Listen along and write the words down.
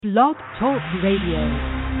Blog Talk Radio.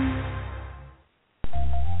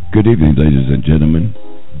 Good evening, ladies and gentlemen.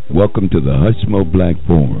 Welcome to the Hushmo Black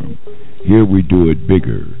Forum. Here we do it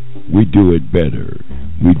bigger, we do it better,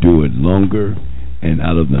 we do it longer, and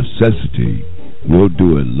out of necessity, we'll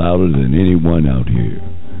do it louder than anyone out here.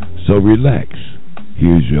 So relax.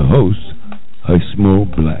 Here's your host,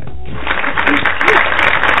 Hushmo Black.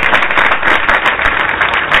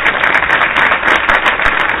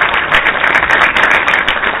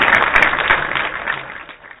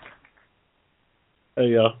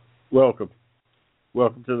 Hey, y'all. Welcome.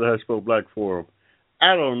 Welcome to the Hushmo Black Forum.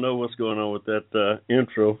 I don't know what's going on with that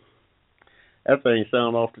intro. That thing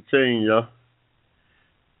sound off the chain, y'all.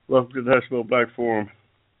 Welcome to the Hushmo Black Forum.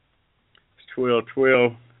 It's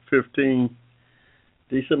 12/12/15,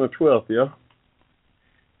 December 12th, y'all.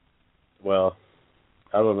 Well,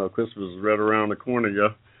 I don't know. Christmas is right around the corner,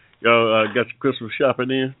 y'all. Y'all got your Christmas shopping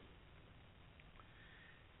in?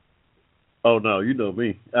 Oh, no, you know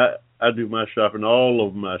me. I do my shopping, all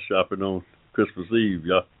of my shopping on Christmas Eve,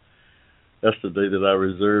 y'all. That's the day that I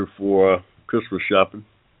reserve for Christmas shopping.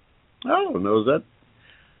 I don't know,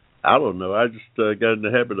 I don't know. I just got in the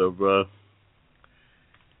habit of,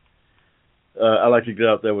 I like to get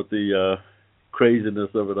out there with the craziness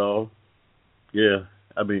of it all. Yeah,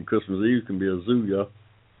 I mean, Christmas Eve can be a zoo, y'all.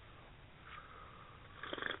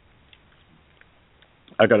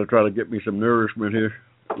 I got to try to get me some nourishment here,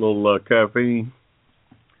 a little caffeine.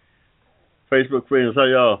 Facebook friends, how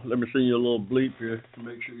y'all? Let me send you a little bleep here to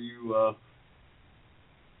make sure you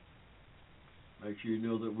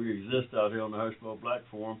know that we exist out here on the Hushmo Black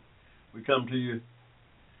Forum. We come to you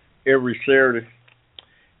every Saturday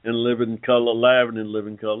in living color, live and in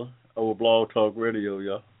living color, over Blog Talk Radio,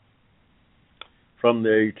 y'all. From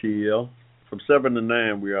the ATL, from 7 to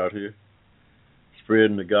 9, we're out here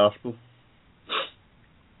spreading the gospel.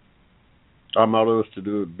 Our motto is to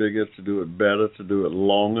do it bigger, to do it better, to do it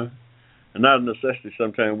longer. And not a necessity,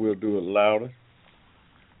 sometimes we'll do it louder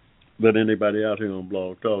than anybody out here on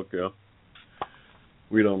Blog Talk, y'all.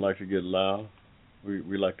 We don't like to get loud.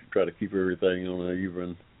 We like to try to keep everything on an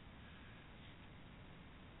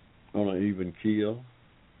even keel.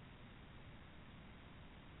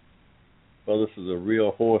 Well, this is a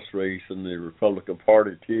real horse race in the Republican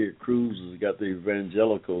Party. Ted Cruz has got the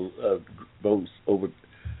evangelical votes over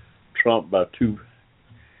Trump by 2.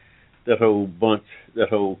 That whole bunch, that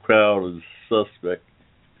whole crowd is suspect.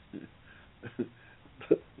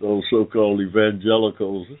 Those so-called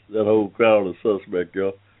evangelicals, that whole crowd is suspect,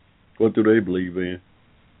 y'all. What do they believe in?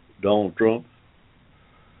 Donald Trump?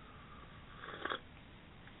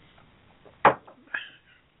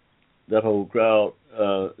 That whole crowd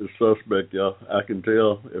is suspect, y'all. I can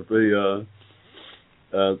tell if they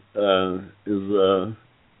is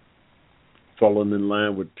falling in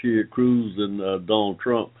line with Ted Cruz and Donald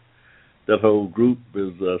Trump. That whole group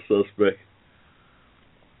is suspect.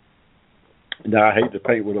 Now, I hate to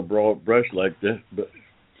paint with a broad brush like that, but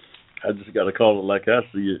I just got to call it like I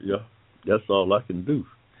see it, y'all. That's all I can do.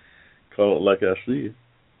 Call it like I see it.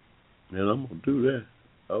 And I'm going to do that.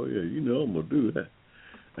 Oh, yeah, you know I'm going to do that.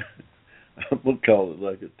 I'm going to call it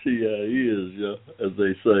like a T.I. is, y'all, as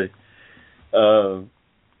they say.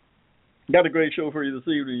 Got a great show for you this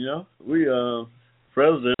evening, y'all. We,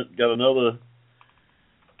 President, got another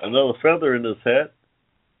feather in his hat.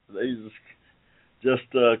 They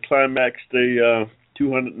just climaxed a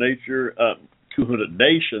 200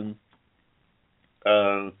 nation.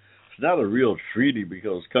 It's not a real treaty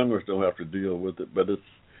because Congress don't have to deal with it, but it's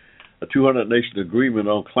a 200 nation agreement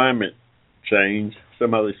on climate change.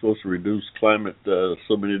 Somehow they're supposed to reduce climate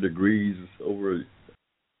so many degrees over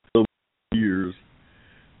so many years.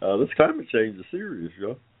 This climate change is serious,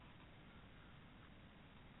 y'all.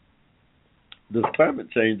 This climate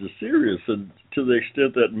change is serious, and to the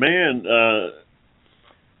extent that man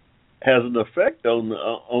has an effect on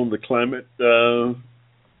the climate,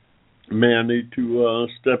 man need to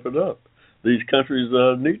step it up. These countries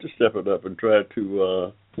need to step it up and try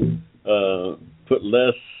to put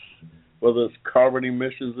less, whether it's carbon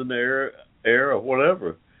emissions in the air or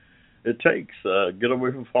whatever it takes. Get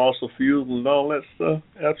away from fossil fuels and all that stuff.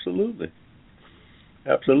 Absolutely.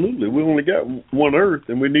 We only got one Earth,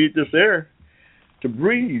 and we need this air to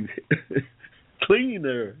breathe. Clean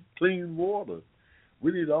air, clean water.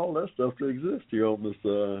 We need all that stuff to exist here on this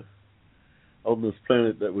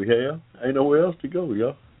planet that we have. Ain't nowhere else to go,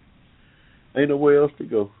 y'all. Ain't nowhere else to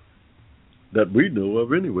go that we know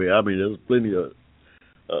of anyway. I mean, there's plenty of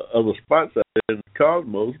other spots out there in the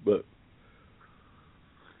cosmos, but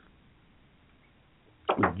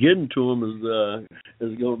getting to them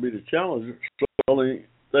is going to be the challenge. So the only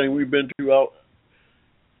thing we've been through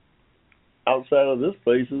outside of this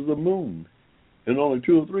place is the moon, and only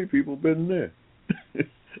 2 or 3 people been there.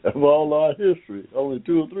 Of all our history, only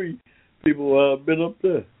 2 or 3 people have been up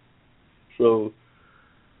there. So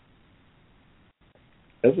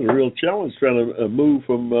that's a real challenge trying to move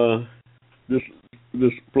from this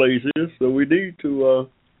place is. So we need to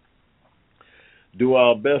do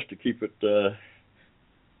our best to keep it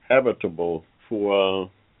habitable for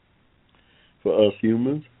us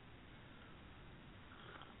humans.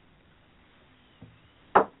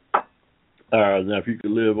 Now, if you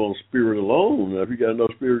could live on spirit alone, if you got no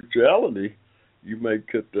spirituality, you may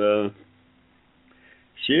could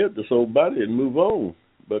shed this old body and move on.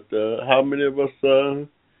 But how many of us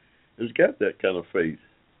has got that kind of faith?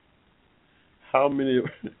 How many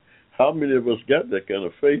of us got that kind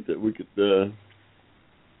of faith that we could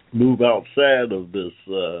move outside of this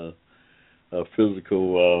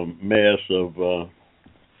physical mass of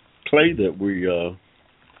clay that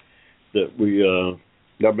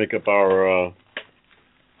make up our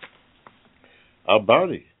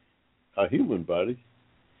body, our human body?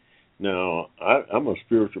 Now, I'm a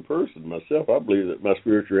spiritual person myself. I believe that my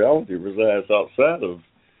spirituality resides outside of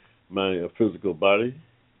my physical body.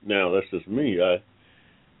 Now, that's just me.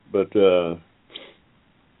 But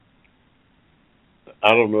I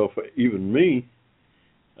don't know if even me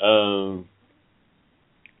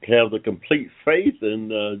have the complete faith in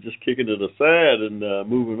just kicking it aside and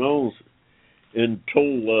moving on in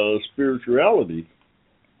total spirituality.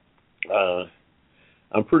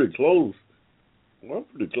 I'm pretty close. Well, I'm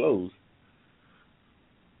pretty close.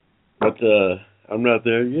 But I'm not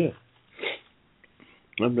there yet.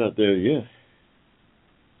 I'm not there yet.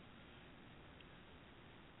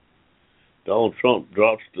 Donald Trump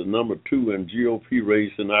drops to number 2 in GOP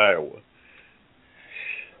race in Iowa.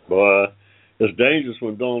 Boy, it's dangerous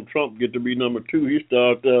when Donald Trump get to be number 2.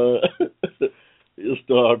 He'll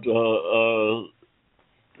start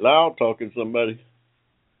loud talking somebody.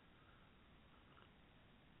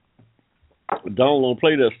 Donald don't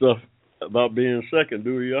play that stuff about being second,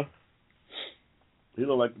 do he, y'all? He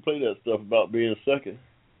don't like to play that stuff about being second.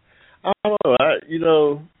 I don't know. I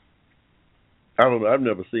don't know. I've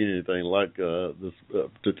never seen anything like this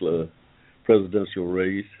particular presidential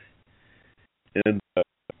race, and the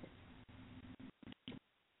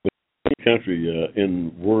country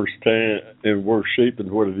in worse shape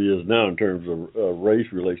than what it is now in terms of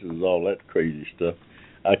race relations, all that crazy stuff.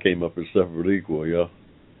 I came up as separate equal, y'all.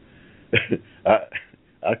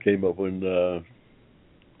 I came up when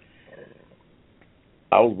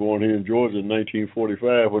I was born here in Georgia in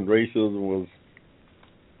 1945 when racism was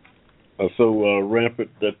so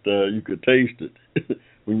rampant that you could taste it.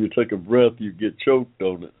 When you take a breath, you get choked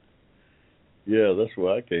on it. Yeah, that's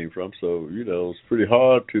where I came from. So, it's pretty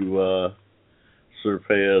hard to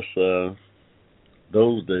surpass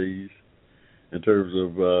those days in terms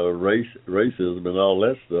of racism and all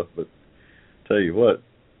that stuff. But tell you what,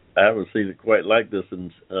 I haven't seen it quite like this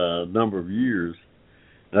in a number of years.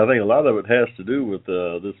 And I think a lot of it has to do with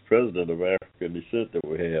this president of African descent that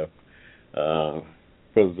we have,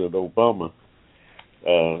 President Obama.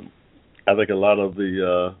 I think a lot of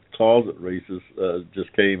the closet races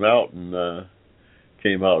just came out in the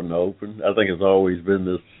open. I think it's always been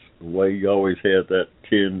this way. You always had that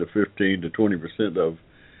 10 to 15 to 20% of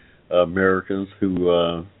Americans who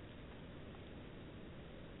are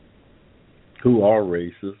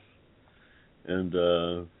racist and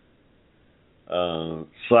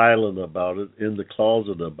silent about it, in the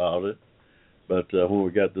closet about it. But when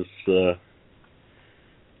we got this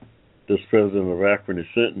president of African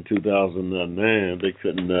descent in 2009,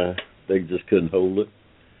 they just couldn't hold it.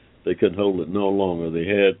 They couldn't hold it no longer. They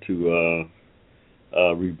had to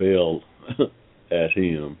rebel at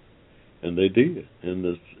him, and they did. And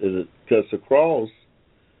it cuts across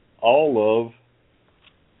all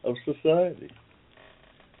of society.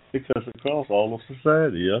 It cuts across all of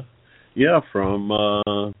society. Yeah, from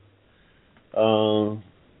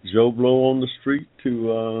Joe Blow on the street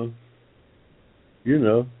to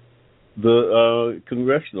the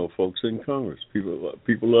congressional folks in Congress, people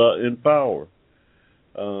in power,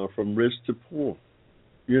 from rich to poor.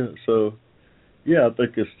 Yeah, so I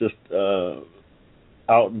think it's just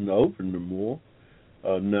out in the open more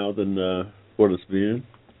now than what it's been.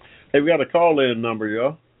 Hey, we got a call-in number,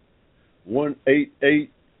 y'all.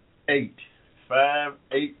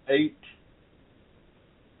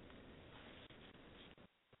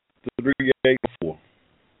 1-888-588-3884.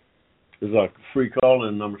 It's a free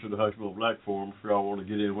call-in number to the Hushmo Black Forum if y'all want to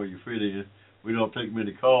get in where you fit in. We don't take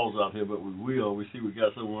many calls out here, but we will. We see we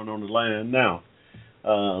got someone on the line now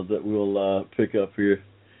that we'll pick up here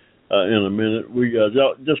in a minute.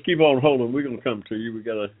 Y'all just keep on holding. We're going to come to you. We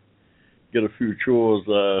got to get a few chores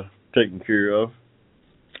taken care of.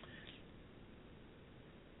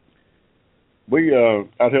 We out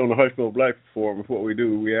here on the Hushmo Black Forum, what we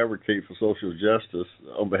do, we advocate for social justice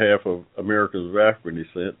on behalf of Americans of African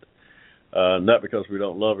descent. Not because we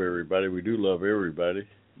don't love everybody, we do love everybody.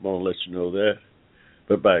 I want to let you know that.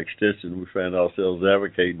 But by extension, we find ourselves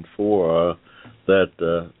advocating for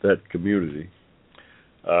that community.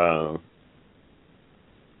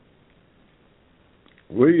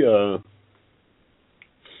 We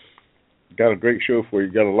got a great show for you.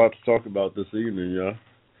 Got a lot to talk about this evening, y'all.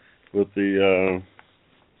 With the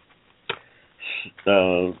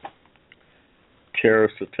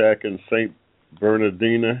terrorist attack in St.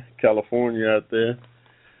 Bernardino, California out there.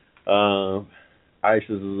 ISIS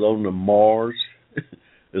is on the Mars.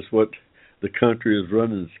 It's what the country is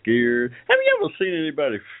running scared. Have you ever seen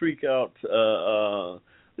anybody freak out?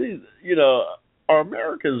 Are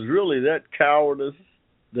Americans really that cowardice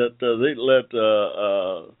that they let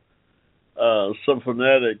some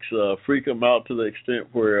fanatics freak them out to the extent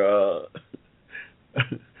where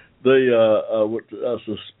they would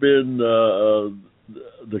suspend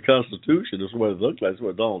the Constitution? Is what it looks like. It's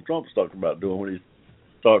what Donald Trump's talking about doing when he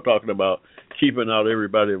started talking about keeping out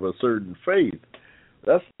everybody of a certain faith.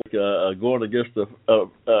 That's like going against the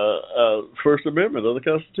First Amendment of the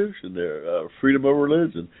Constitution there, freedom of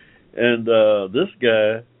religion. And this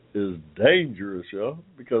guy is dangerous, y'all,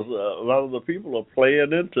 because a lot of the people are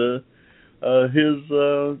playing into his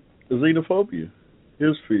xenophobia,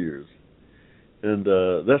 his fears. And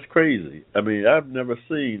that's crazy. I mean, I've never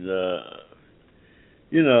seen,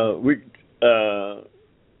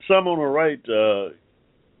 some on the right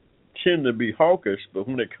tend to be hawkish, but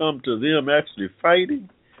when it comes to them actually fighting,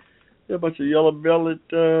 they're a bunch of yellow-bellied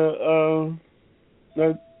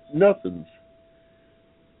nothings.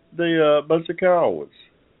 They're a bunch of cowards.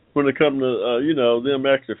 When it comes to, them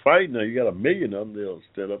actually fighting, now you got 1 million of them, they'll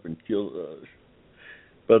stand up and kill.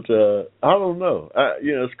 But I don't know.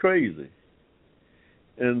 It's crazy.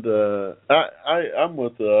 And I'm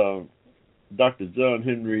with Dr. John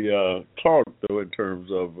Henry Clark, though, in terms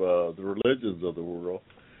of the religions of the world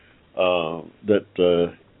that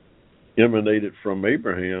emanated from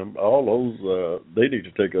Abraham. All those they need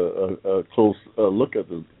to take a close look at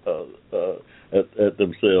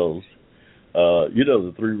themselves.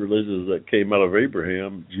 The three religions that came out of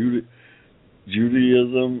Abraham: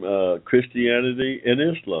 Judaism, Christianity, and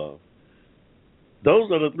Islam.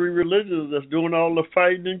 Those are the three religions that's doing all the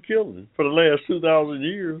fighting and killing for the last 2,000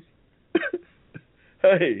 years.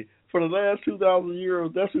 Hey, for the last 2,000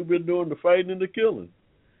 years, that's who's been doing the fighting and the killing.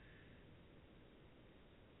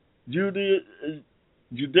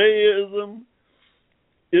 Judaism,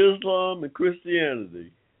 Islam, and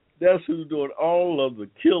Christianity. That's who's doing all of the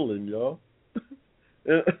killing, y'all.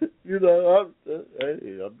 I'm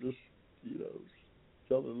just,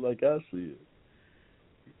 telling it like I see it.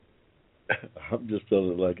 I'm just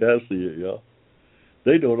telling it like I see it, y'all.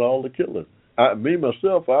 They doing all the killing.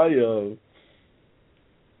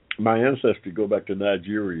 My ancestry go back to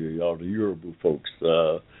Nigeria, y'all, the Yoruba folks.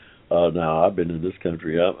 Now, I've been in this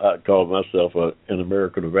country. I call myself an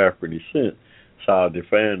American of African descent. That's how I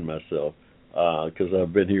define myself, because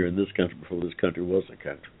I've been here in this country before this country was a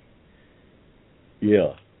country.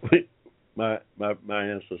 Yeah. my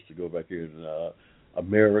ancestors go back here in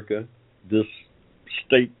America, this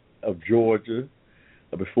state of Georgia,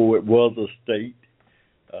 before it was a state,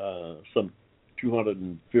 some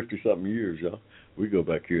 250-something years, y'all. We go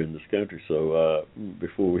back here in this country, so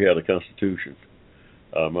before we had a constitution.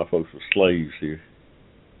 My folks were slaves here.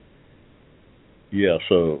 Yeah,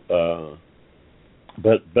 so,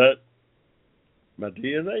 but my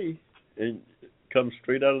DNA comes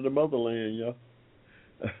straight out of the motherland, y'all.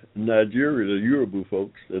 Nigeria, the Yoruba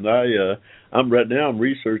folks, and I'm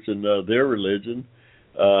researching their religion.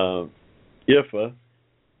 Ifa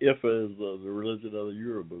is the religion of the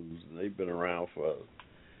Yorubas, and they've been around for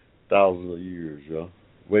thousands of years, y'all,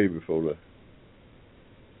 way before the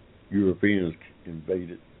Europeans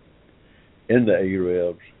invaded, and the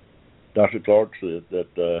Arabs. Dr. Clark said that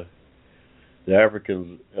the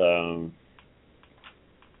Africans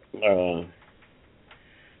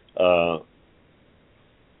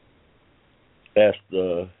asked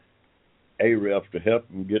the Arabs to help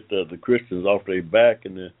them get the Christians off their back,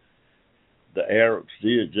 and the Arabs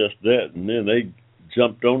did just that, and then they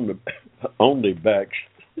jumped on their backs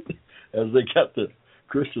as they got the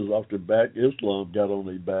Christians off their back. Islam got on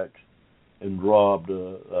their backs and robbed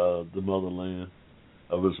the motherland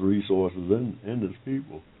of its resources and its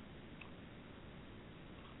people.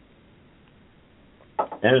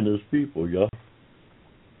 And its people, y'all.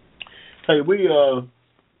 Hey,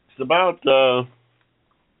 it's about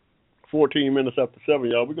 14 minutes after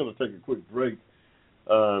 7, y'all. We're going to take a quick break.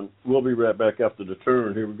 We'll be right back after the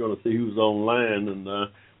turn here. We're going to see who's online, and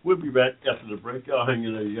we'll be back after the break. Y'all hang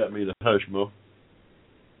in there. You got me the Hushmo.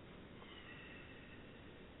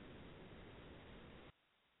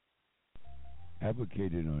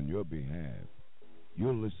 Advocating on your behalf,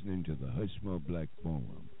 you're listening to the Hushmo Black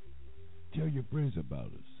Forum. Tell your friends about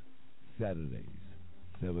us. Saturdays,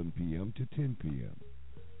 7 p.m. to 10 p.m.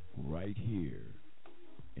 right here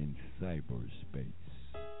in cyberspace.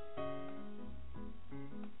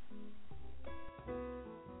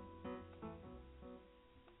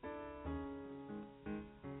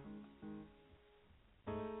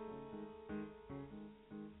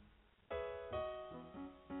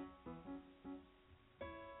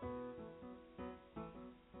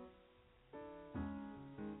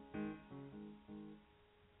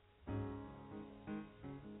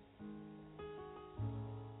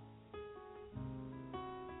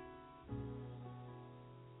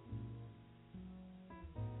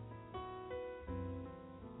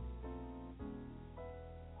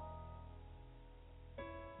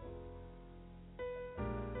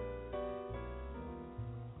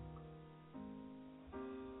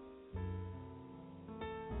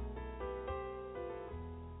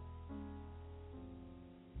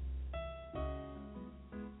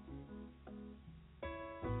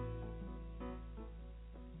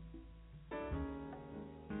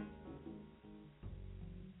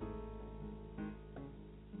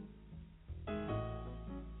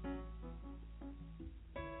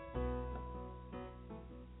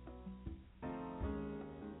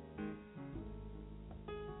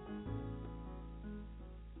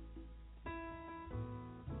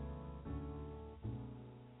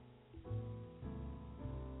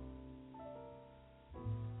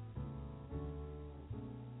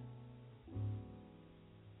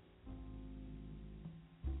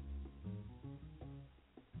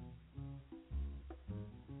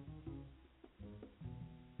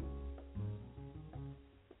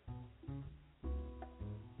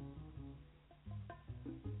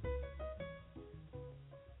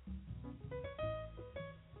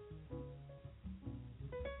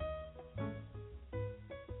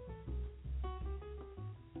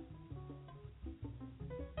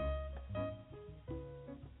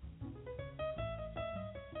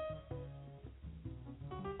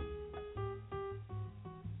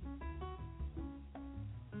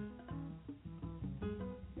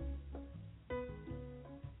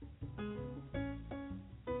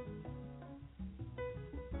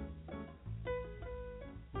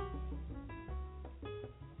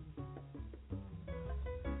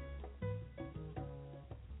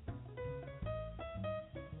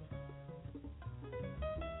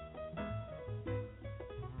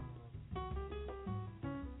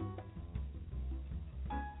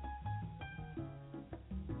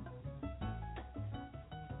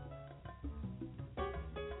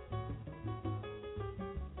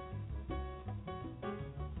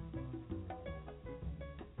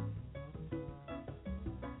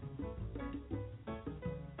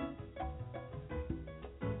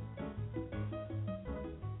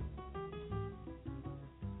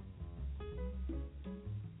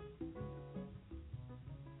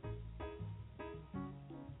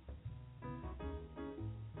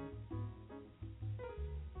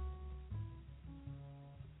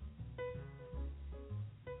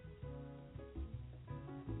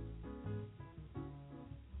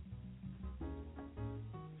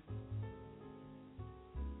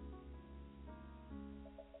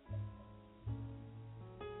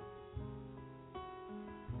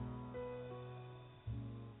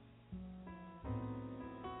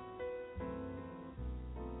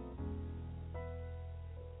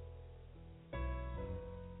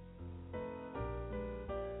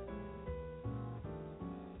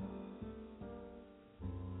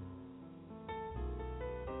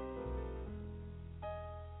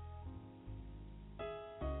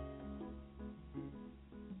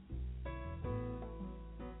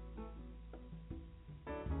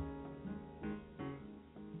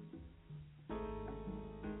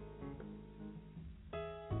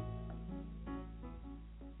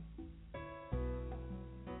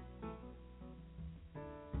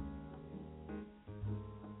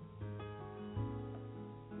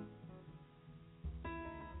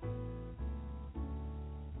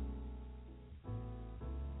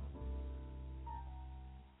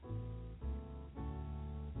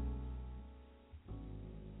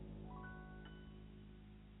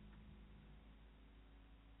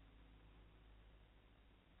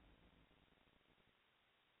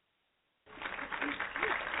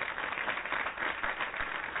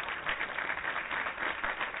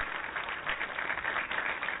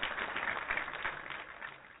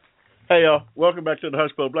 Hey, welcome back to the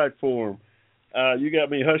Hushmo Black Forum. You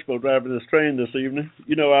got me Hushmo driving this train this evening.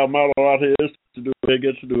 You know our motto out here is to do it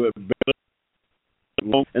bigger, to do it better.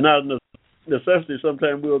 And out of necessity,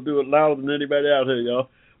 sometimes we'll do it louder than anybody out here, y'all.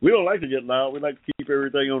 We don't like to get loud. We like to keep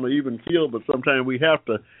everything on an even keel, but sometimes we have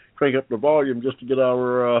to crank up the volume just to get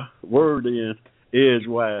our word in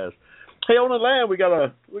edgewise. Hey, on the line, we got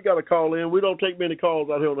a call in. We don't take many calls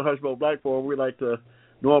out here on the Hushmo Black Forum. We like to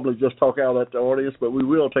normally just talk out at the audience, but we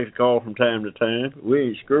will take a call from time to time. We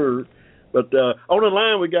ain't scared. But on the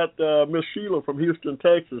line, we got Miss Sheila from Houston,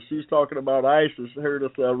 Texas. She's talking about ISIS. Heard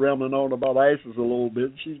us rambling on about ISIS a little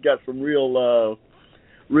bit. She's got some real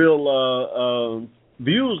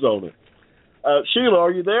views on it. Sheila,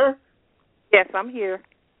 are you there? Yes, I'm here.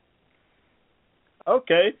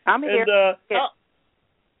 Okay. I'm here. And,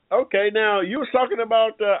 okay, now you were talking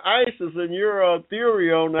about ISIS and your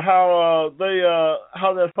theory on how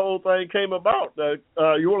that whole thing came about.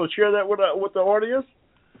 You want to share that with the audience?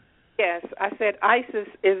 Yes, I said ISIS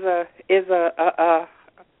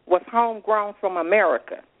was homegrown from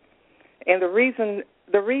America, and the reason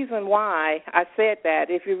why I said that,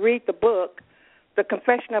 if you read the book, The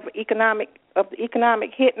Confession of the Economic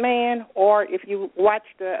Hitman, or if you watch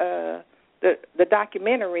the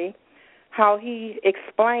documentary, how he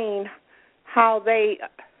explained how they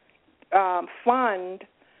fund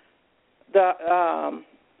the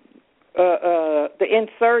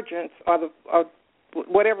insurgents or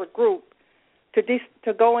whatever group to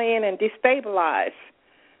go in and destabilize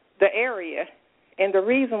the area. And the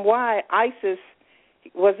reason why ISIS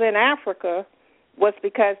was in Africa was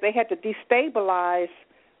because they had to destabilize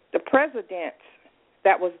the president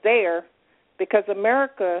that was there, because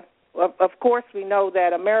America, of course we know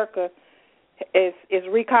that America is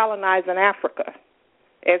recolonizing Africa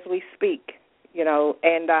as we speak, and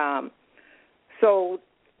so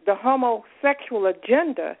the homosexual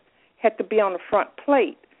agenda had to be on the front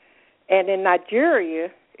plate. And in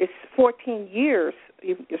Nigeria, it's 14 years.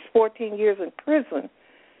 It's 14 years in prison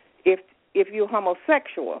if you're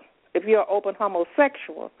homosexual, if you're an open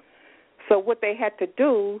homosexual. So what they had to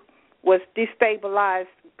do was destabilize.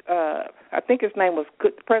 I think his name was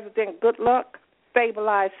President Goodluck.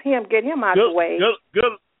 Stabilize him, get him out of the way.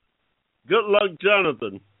 Good luck,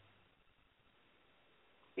 Jonathan.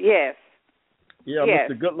 Yes. Yeah, yes.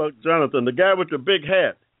 Mr. Good luck, Jonathan, the guy with the big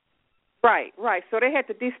hat. Right. So they had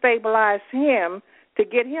to destabilize him to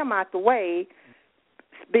get him out the way,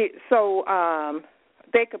 so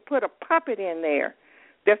they could put a puppet in there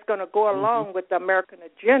that's going to go along with the American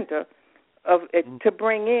agenda of to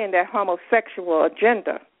bring in that homosexual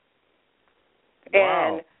agenda.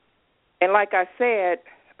 Wow. And like I said,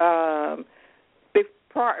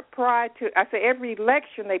 prior to, I said every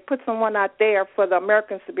election they put someone out there for the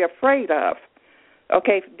Americans to be afraid of.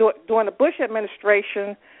 Okay, during the Bush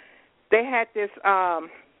administration, they had this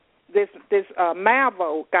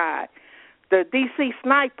Malvo guy, the DC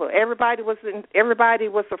sniper. Everybody was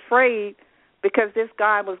afraid because this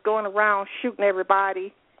guy was going around shooting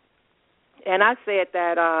everybody. And I said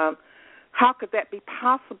that how could that be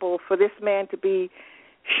possible for this man to be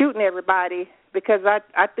shooting everybody? Because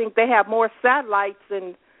I think they have more satellites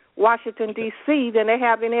in Washington, D.C. than they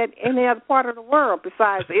have in any other part of the world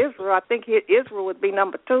besides Israel. I think Israel would be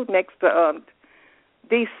number 2 next to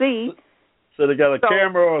D.C. So they got a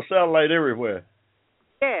camera or a satellite everywhere.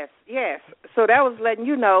 Yes. So that was letting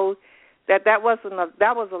you know that was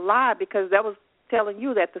a lie, because that was telling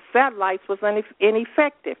you that the satellites was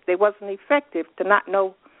ineffective. They wasn't effective to not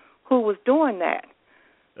know who was doing that.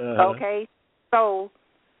 Okay, so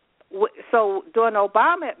during the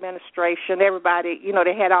Obama administration, everybody,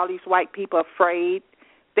 they had all these white people afraid.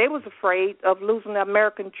 They was afraid of losing the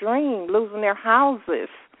American dream, losing their houses.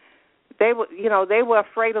 They were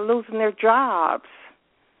afraid of losing their jobs.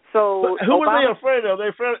 So but who were they afraid of?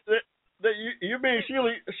 You mean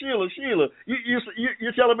Sheila?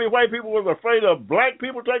 You telling me white people was afraid of black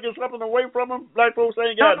people taking something away from them? Black folks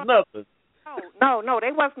ain't got nothing. No,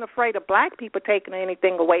 they wasn't afraid of black people taking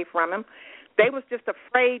anything away from them. They was just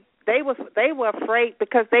afraid. They were afraid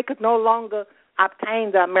because they could no longer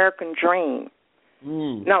obtain the American dream.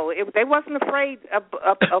 No, they wasn't afraid of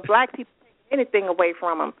black people taking anything away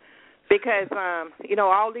from them, because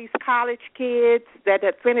all these college kids that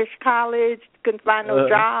had finished college couldn't find no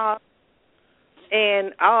job,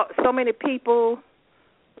 and so many people.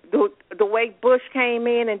 The way Bush came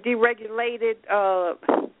in and deregulated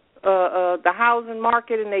the housing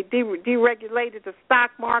market, and they deregulated the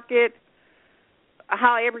stock market,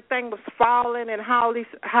 how everything was falling, and how these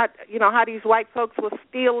white folks were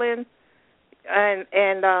stealing, and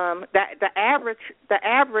the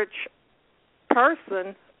average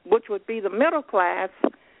person, which would be the middle class,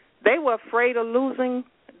 they were afraid of losing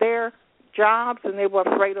their jobs and they were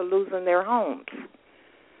afraid of losing their homes.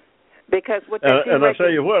 Because what and I tell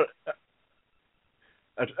you what,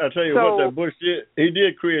 that Bush did. He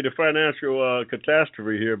did create a financial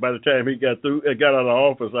catastrophe here. By the time he got out of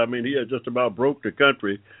office, I mean, he had just about broke the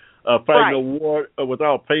country, fighting a war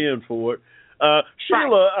without paying for it.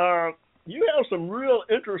 Sheila, you have some real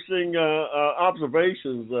interesting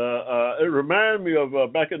observations. It reminded me of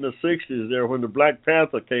back in the 60s there when the Black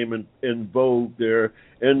Panther came in vogue there,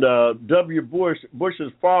 and W.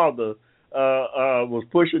 Bush's father was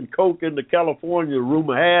pushing coke into California,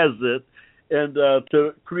 rumor has it, and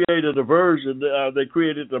to create a diversion, they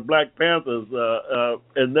created the Black Panthers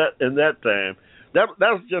in that time. That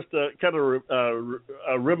was just a kind of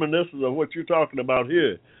a reminiscence of what you're talking about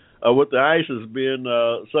here, with the ISIS being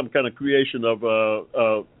some kind of creation of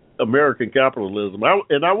American capitalism.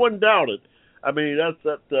 I wouldn't doubt it. I mean, I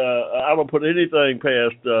don't put anything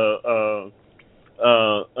past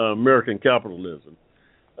American capitalism.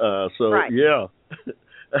 Yeah,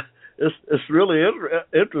 it's really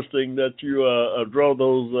interesting that you draw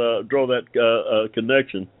that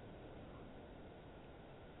connection.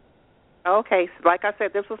 Okay, so like I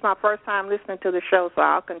said, this was my first time listening to the show, so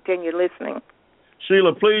I'll continue listening.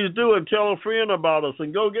 Sheila, please do, and tell a friend about us,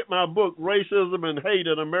 and go get my book, Racism and Hate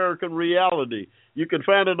in American Reality. You can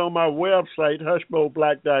find it on my website,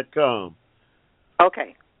 hushmoblack.com.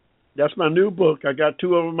 Okay. That's my new book. I got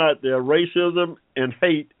 2 of them out there, Racism and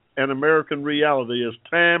Hate and American Reality. It's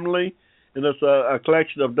timely, and it's a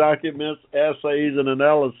collection of documents, essays, and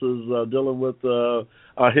analysis dealing with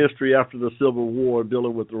our history after the Civil War,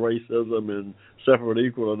 dealing with the racism and separate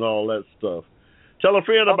equal and all that stuff. Tell a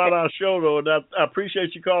friend about our show, though, and I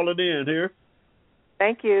appreciate you calling in here.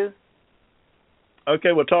 Thank you.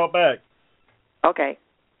 Okay, we'll talk back. Okay.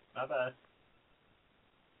 Bye-bye.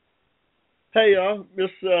 Hey, y'all,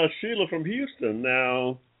 Miss Sheila from Houston.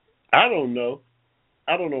 Now, I don't know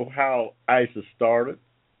how ISIS started.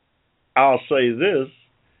 I'll say this.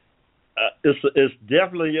 It's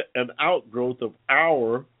definitely an outgrowth of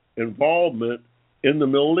our involvement in the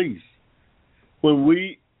Middle East. When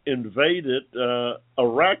we invaded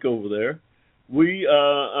Iraq over there, we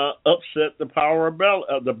upset the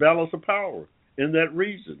balance of power in that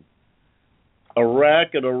region.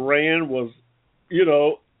 Iraq and Iran was,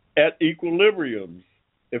 at equilibriums,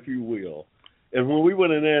 if you will. And when we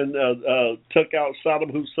went in there and took out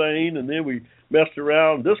Saddam Hussein, and then we messed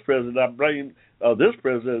around this president, I blame this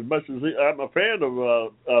president as much as I'm a fan of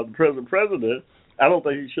the present president. I don't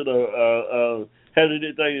think he should have had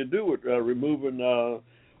anything to do with removing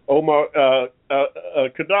Omar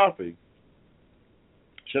Gaddafi.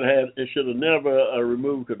 It should have never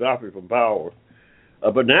removed Gaddafi from power.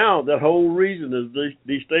 But now that whole region is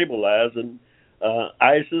destabilized, and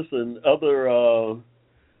ISIS and other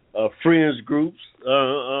fringe groups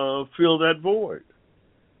fill that void.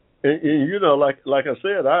 And like I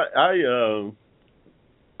said,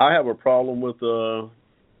 I have a problem with all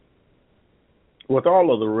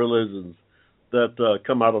of the religions that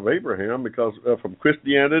come out of Abraham, because from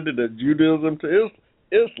Christianity to Judaism to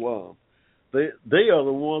Islam, they are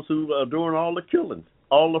the ones who are doing all the killing,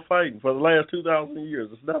 all the fighting for the last 2,000 years.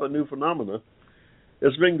 It's not a new phenomenon.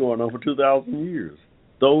 It's been going on for 2,000 years.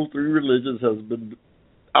 Those 3 religions have been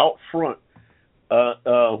out front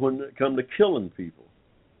when it comes to killing people.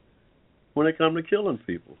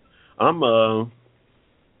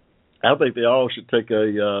 I think they all should take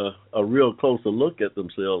a real closer look at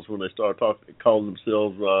themselves when they start calling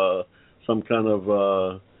themselves some kind of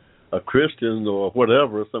a Christian or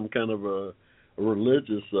whatever, some kind of a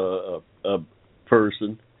religious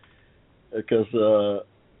person. Because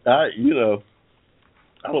I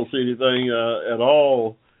don't see anything at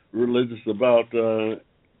all religious about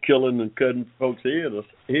killing and cutting folks'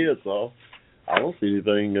 heads off. I don't see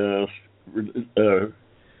anything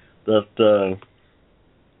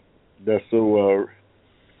that's so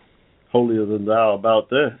holier than thou about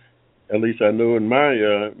that. At least I know in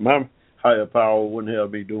my higher power wouldn't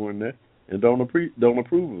have me doing that, and don't approve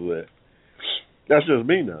of that. That's just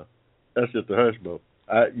me now. That's just the Hushmo.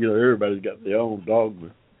 Everybody's got their own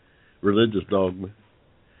dogma, religious dogma.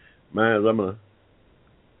 Mine is I'm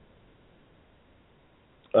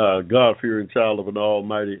a God-fearing child of an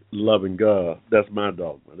almighty, loving God. That's my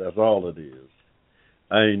dogma. That's all it is.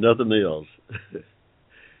 I ain't nothing else.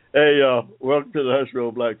 Hey, welcome to the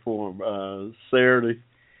Hushmo Black Forum. Saturday,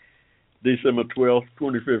 December 12th,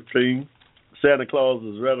 2015. Santa Claus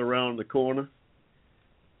is right around the corner.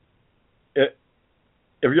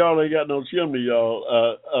 If y'all ain't got no chimney, if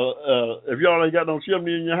y'all ain't got no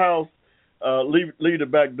chimney in your house, leave the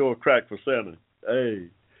back door cracked for Santa. Hey,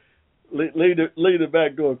 leave the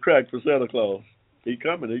back door cracked for Santa Claus. He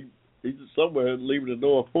coming. He's somewhere leaving the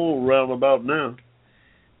door full round about now.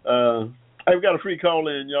 I've got a free call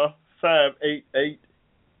in, y'all.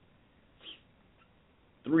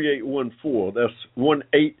 588-3814. That's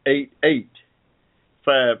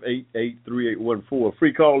 1-888-588-3814.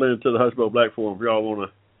 Free call in to the Hushmo Black Forum if y'all want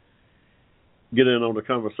to get in on the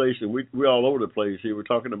conversation. We're all over the place here. We're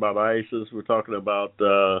talking about ISIS. We're talking about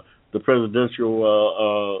the presidential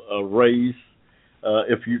race,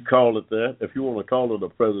 if you call it that. If you want to call it a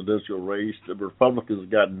presidential race, the Republicans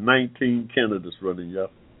got 19 candidates running, y'all.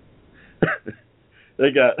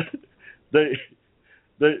 They got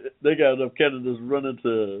enough candidates running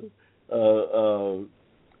to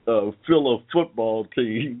fill a football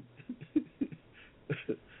team.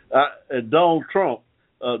 And Donald Trump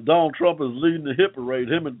is leading the hit parade.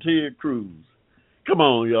 Him and Ted Cruz. Come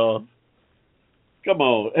on, y'all. Come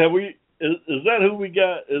on. Have we? Is that who we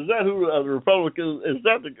got? Is that who the Republicans? Is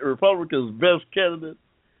that the Republicans' best candidate?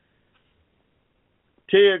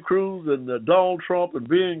 Ted Cruz and Donald Trump and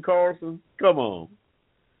Ben Carson? Come on.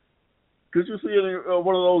 Could you see any,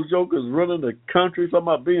 one of those jokers running the country, talking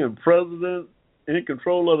about being president, in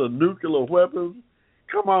control of the nuclear weapons?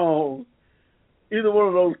 Come on. Either one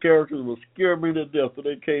of those characters would scare me to death if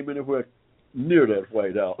they came anywhere near that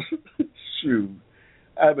White House. Shoot.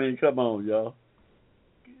 I mean, come on, y'all.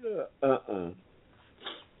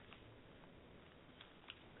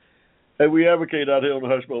 Hey, we advocate out here on the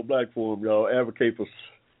Hushmo Black Forum, y'all. Advocate for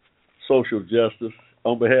social justice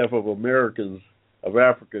on behalf of Americans of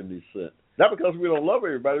African descent. Not because we don't love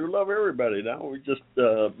everybody. We love everybody now. We just,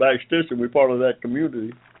 by extension, we're part of that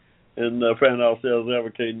community and find ourselves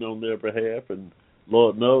advocating on their behalf. And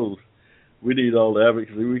Lord knows we need all the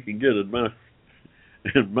advocacy we can get in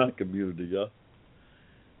my community, y'all.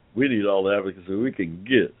 We need all the advocacy we can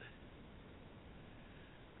get.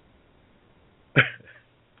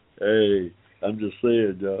 Hey, I'm just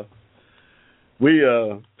saying, y'all. We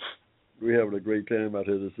having a great time out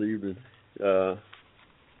here this evening.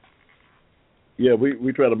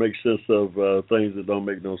 We try to make sense of things that don't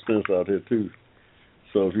make no sense out here too.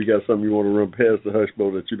 So if you got something you want to run past the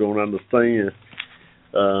Hushmo that you don't understand,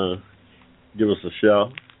 give us a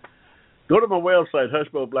shout. Go to my website,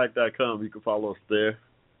 hushmoblack.com. You can follow us there.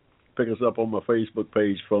 Pick us up on my Facebook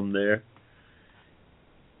page from there.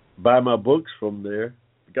 Buy my books from there.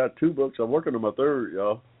 I got 2 books. I'm working on my 3rd,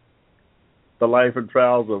 y'all. The Life and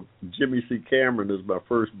Trials of Jimmy C. Cameron is my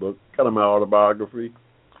first book, kind of my autobiography,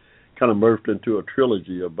 kind of merged into a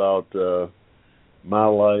trilogy about my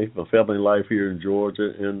life, my family life here in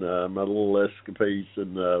Georgia, and my little escapades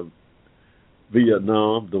in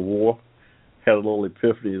Vietnam, the war. Had a little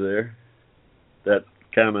epiphany there that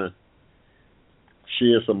kind of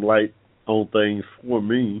shed some light on things for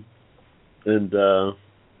me. And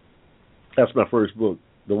that's my first book,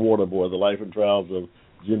 The Water Boy, The Life and Trials of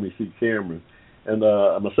Jimmy C. Cameron. And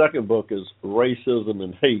my second book is Racism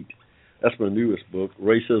and Hate. That's my newest book,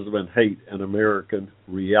 Racism and Hate, An American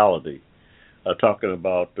Reality. Talking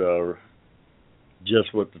about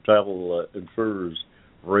just what the title infers,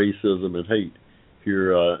 racism and hate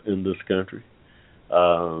here in this country.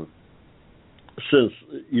 Since,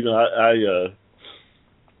 I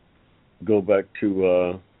go back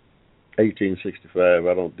to 1865,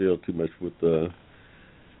 I don't deal too much with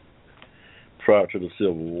prior to the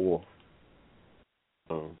Civil War.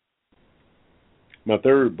 My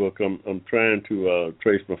 3rd book, I'm trying to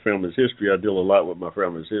trace my family's history. I deal a lot with my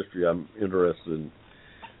family's history. I'm interested in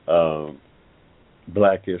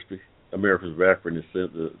black history, Americans of African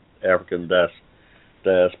descent, the African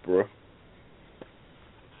diaspora.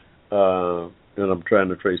 And I'm trying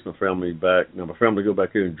to trace my family back. Now, my family go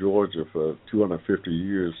back here in Georgia for 250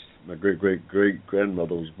 years. My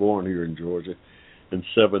great-great-great-grandmother was born here in Georgia in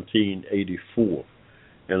 1784.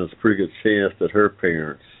 And there's a pretty good chance that her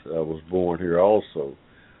parents was born here also.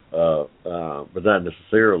 But not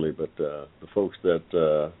necessarily, but the folks that,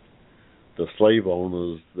 the slave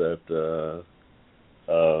owners that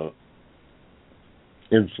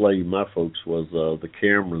enslaved my folks was the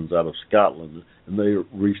Camerons out of Scotland. And they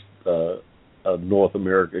reached North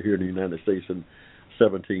America here in the United States in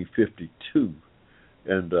 1752.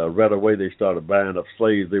 And right away they started buying up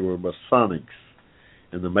slaves. They were Masonics.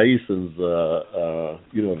 And the Masons, the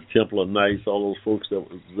Temple of Knights, all those folks that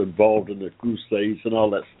was involved in the Crusades and all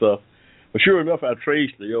that stuff. But sure enough, I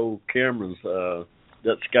traced the old Camerons,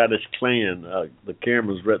 that Scottish clan, the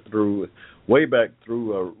Camerons right through, way back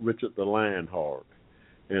through Richard the Lionheart,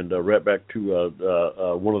 and right back to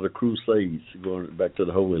one of the Crusades, going back to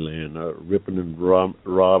the Holy Land, ripping and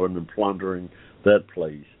robbing and plundering that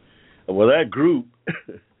place. And well, that group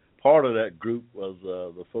part of that group was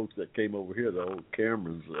the folks that came over here, the old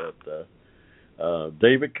Camerons,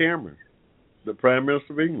 David Cameron, the Prime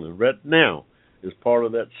Minister of England, right now is part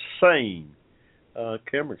of that same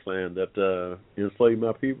Cameron clan that enslaved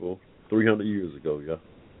my people 300 years ago, yeah.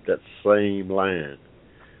 That same line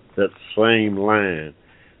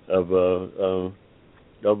of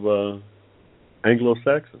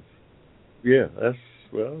Anglo-Saxons. Yeah, that's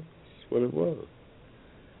what it was.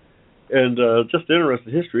 And just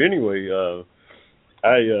interesting history. Anyway,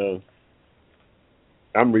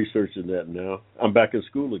 I'm researching that now. I'm back in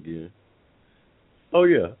school again. Oh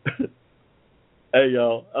yeah. Hey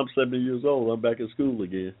y'all, I'm 70 years old. I'm back in school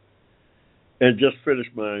again, and just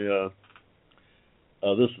finished my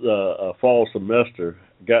this fall semester.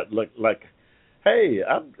 Got like, hey,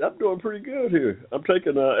 I'm doing pretty good here. I'm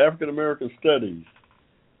taking African American Studies.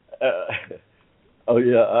 Oh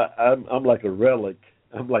yeah, I'm like a relic.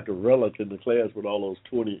 I'm like a relic in the class with all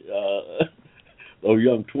those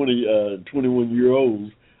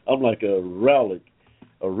 21-year-olds. I'm like a relic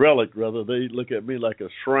rather. They look at me like a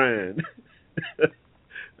shrine.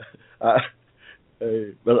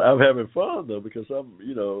 But I'm having fun though because I'm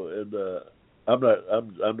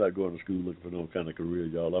not going to school looking for no kind of career,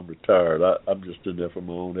 y'all. I'm retired. I'm just in there for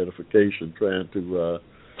my own edification, trying to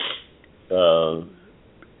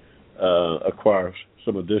acquire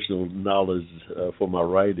some additional knowledge for my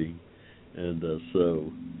writing, and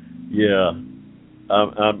so yeah,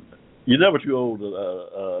 you're never too old to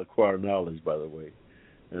acquire knowledge, by the way,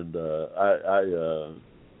 and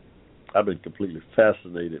I've been completely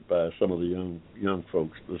fascinated by some of the young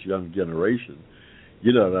folks, this young generation,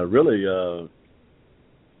 and I really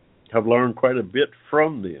have learned quite a bit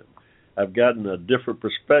from them. I've gotten a different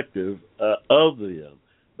perspective of them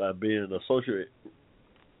by being associated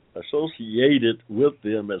with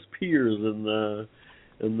them as peers in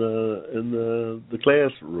the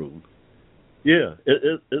classroom. Yeah,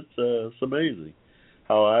 it's amazing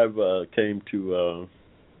how I've came to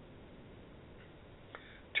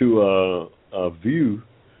view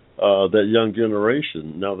that young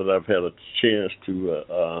generation now that I've had a chance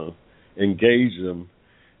to engage them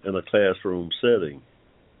in a classroom setting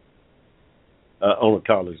on a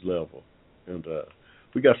college level, and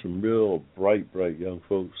we got some real bright young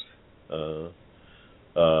folks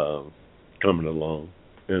coming along,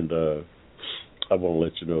 and I want to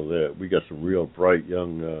let you know that we got some real bright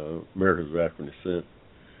young Americans of African descent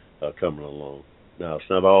coming along. Now, it's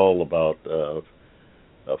not all about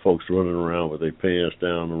folks running around with their pants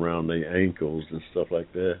down around their ankles and stuff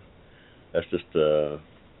like that. That's just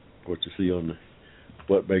what you see on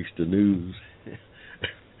what makes the news.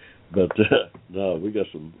 But no, we got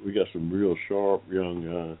some real sharp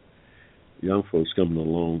young folks coming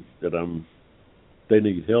along that they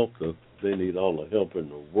need help though. They need all the help in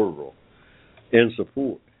the world and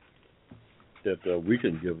support that we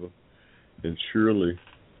can give them, and surely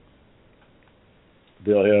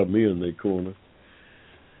they'll have me in their corner.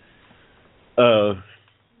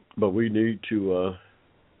 But we need to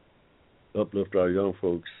uplift our young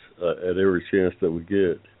folks at every chance that we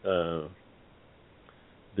get.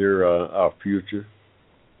 They're our future.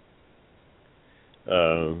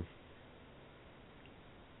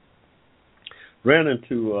 Ran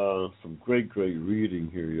into some great reading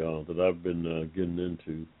here, y'all, that I've been getting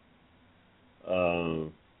into.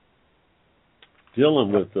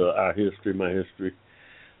 Dealing with our history, my history,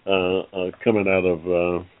 coming out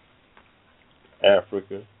of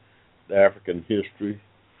Africa, the African history.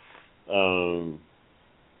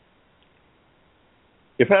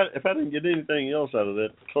 If I didn't get anything else out of that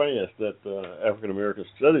class, that African American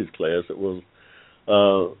Studies class, it was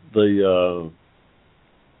the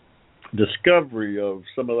discovery of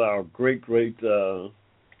some of our great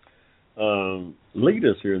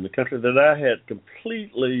leaders here in the country that I had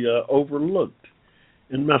completely overlooked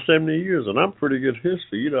in my 70 years, and I'm pretty good at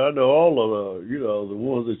history. I know all of the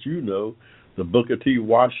ones that the Booker T.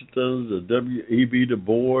 Washingtons, the W.E.B. Du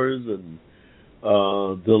Bois, and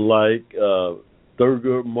the like,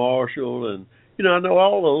 Thurgood Marshall, and I know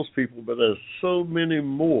all those people, but there's so many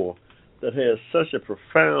more that has such a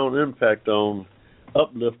profound impact on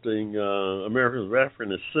uplifting Americans of African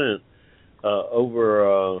descent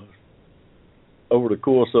over the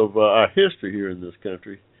course of our history here in this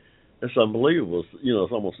country. It's unbelievable.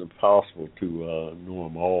 It's almost impossible to know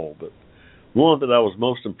them all. But one that I was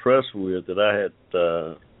most impressed with that I had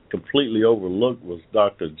completely overlooked was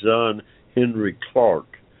Dr. John Henry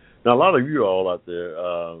Clark. Now, a lot of you all out there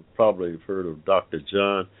probably have heard of Dr.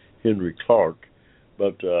 John Henry Clark,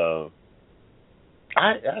 but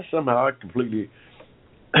I somehow completely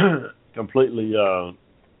completely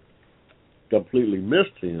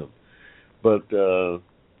missed him. But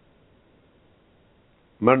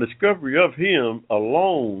my discovery of him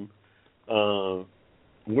alone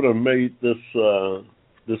would have made this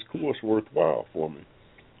course worthwhile for me.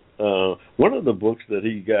 One of the books that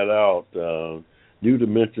he got out, New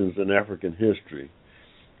Dimensions in African History,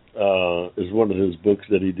 is one of his books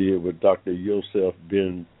that he did with Dr. Yosef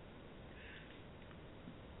Ben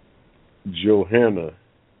Johanna.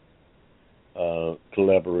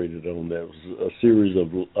 Collaborated on that. It was a series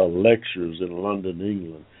of lectures in London,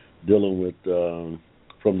 England, dealing with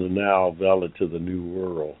from the Nile Valley to the New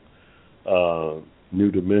World,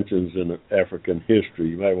 New Dimensions in African History.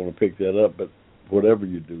 You might want to pick that up, but whatever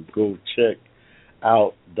you do, go check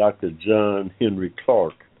out Dr. John Henry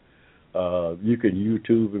Clark. You can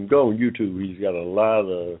YouTube him. Go on YouTube. He's got a lot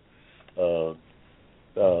of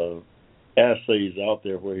essays out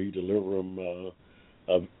there where he delivers them.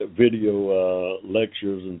 Video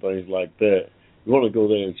lectures and things like that. You want to go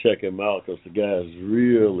there and check him out because the guy is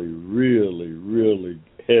really, really, really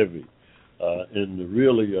heavy and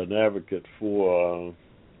really an advocate for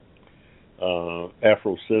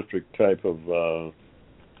Afrocentric type of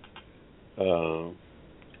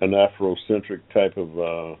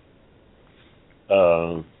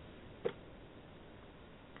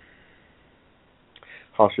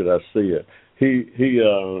how should I say it? He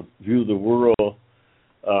viewed the world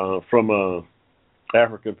from a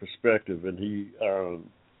African perspective, and he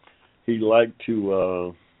liked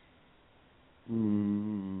to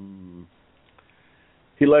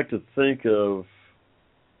think of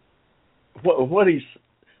what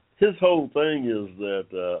his whole thing is that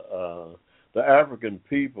the African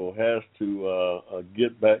people has to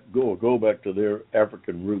go back to their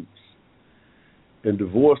African roots and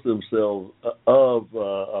divorce themselves of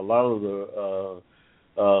a lot of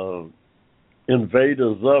the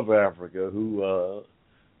invaders of Africa who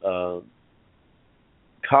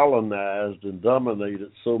colonized and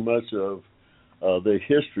dominated so much of their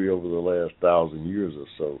history over the last 1,000 years or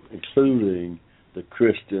so, including the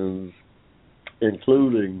Christians,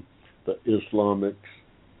 including the Islamics,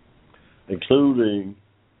 including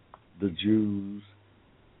the Jews,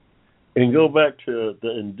 and go back to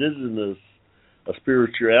the indigenous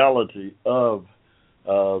spirituality of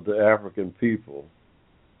the African people.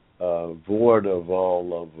 Void of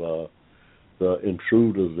all of the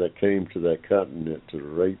intruders that came to that continent to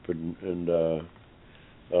rape and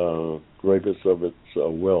rape us of its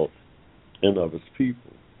wealth and of its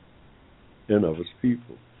people.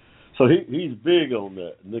 So he's big on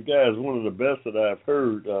that. And the guy is one of the best that I've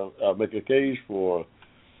heard make a case for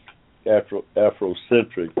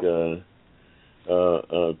Afrocentric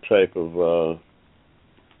type of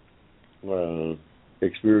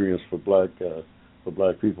experience for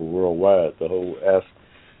black people worldwide, the whole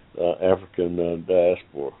African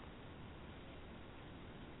diaspora.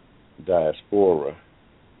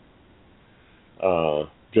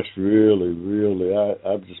 Just really,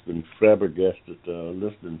 I've just been flabbergasted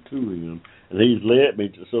listening to him, and he's led me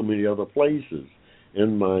to so many other places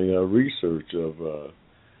in my research of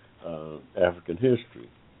African history.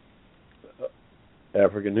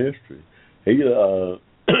 He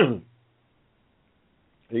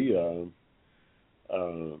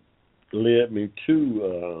led me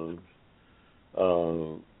to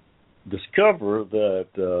discover that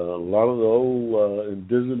a lot of the old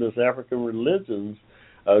indigenous African religions,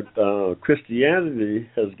 Christianity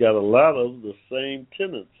has got a lot of the same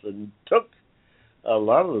tenets and took a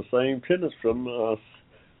lot of the same tenets from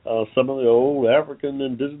some of the old African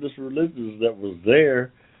indigenous religions that was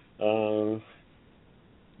there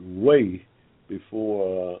way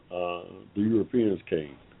before the Europeans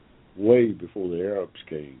came, way before the Arabs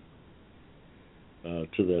came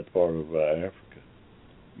to that part of Africa.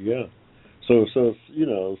 Yeah. So it's,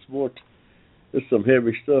 it's more. It's some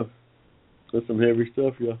heavy stuff.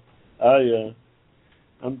 Yeah.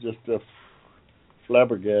 I'm just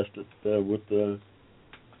flabbergasted with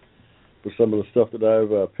some of the stuff that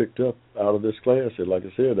I've picked up out of this class. And like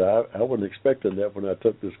I said, I wasn't expecting that when I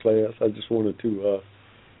took this class. I just wanted to.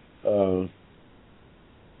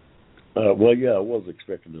 I was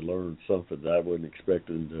expecting to learn something. I wasn't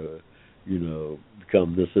expecting to,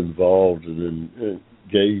 become this involved and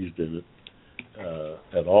engaged in it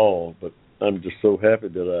at all. But I'm just so happy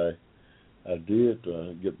that I did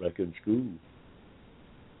get back in school.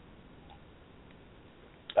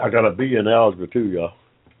 I got a B in algebra too, y'all.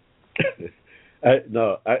 I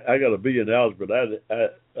got a B in algebra. I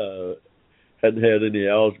hadn't had any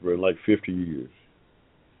algebra in like 50 years.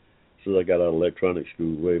 So I got out of electronic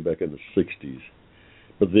school way back in the 60s.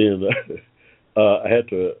 But then I had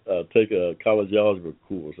to take a college algebra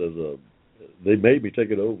course they made me take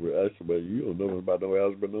it over. I said, well, you don't know about no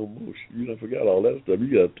algebra no more. You done forgot all that stuff. You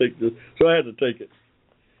got to take this. So I had to take it.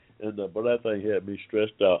 and but that thing had me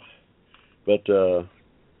stressed out. But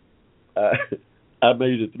I I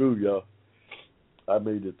made it through, y'all. I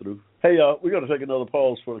made it through. Hey, y'all, we got to take another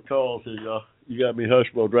pause for the calls here, y'all. You got me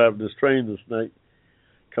Hushmo driving this train this night,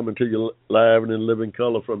 coming to you live and in living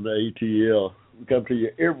color from the ATL. We come to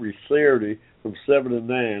you every Saturday from 7 to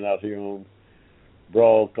 9 out here on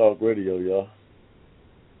Broad Talk Radio, y'all.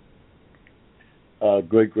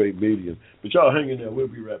 Great medium. But y'all hang in there. We'll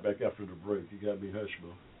be right back after the break. You got me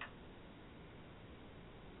Hushmo.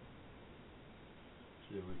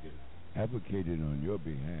 See if we can. Advocated on your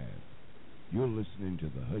behalf. You're listening to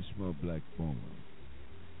the Hushmo Black Forum.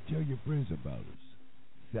 Tell your friends about us.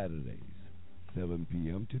 Saturdays, 7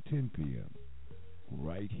 p.m. to 10 p.m.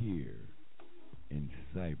 Right here in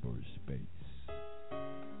cyberspace.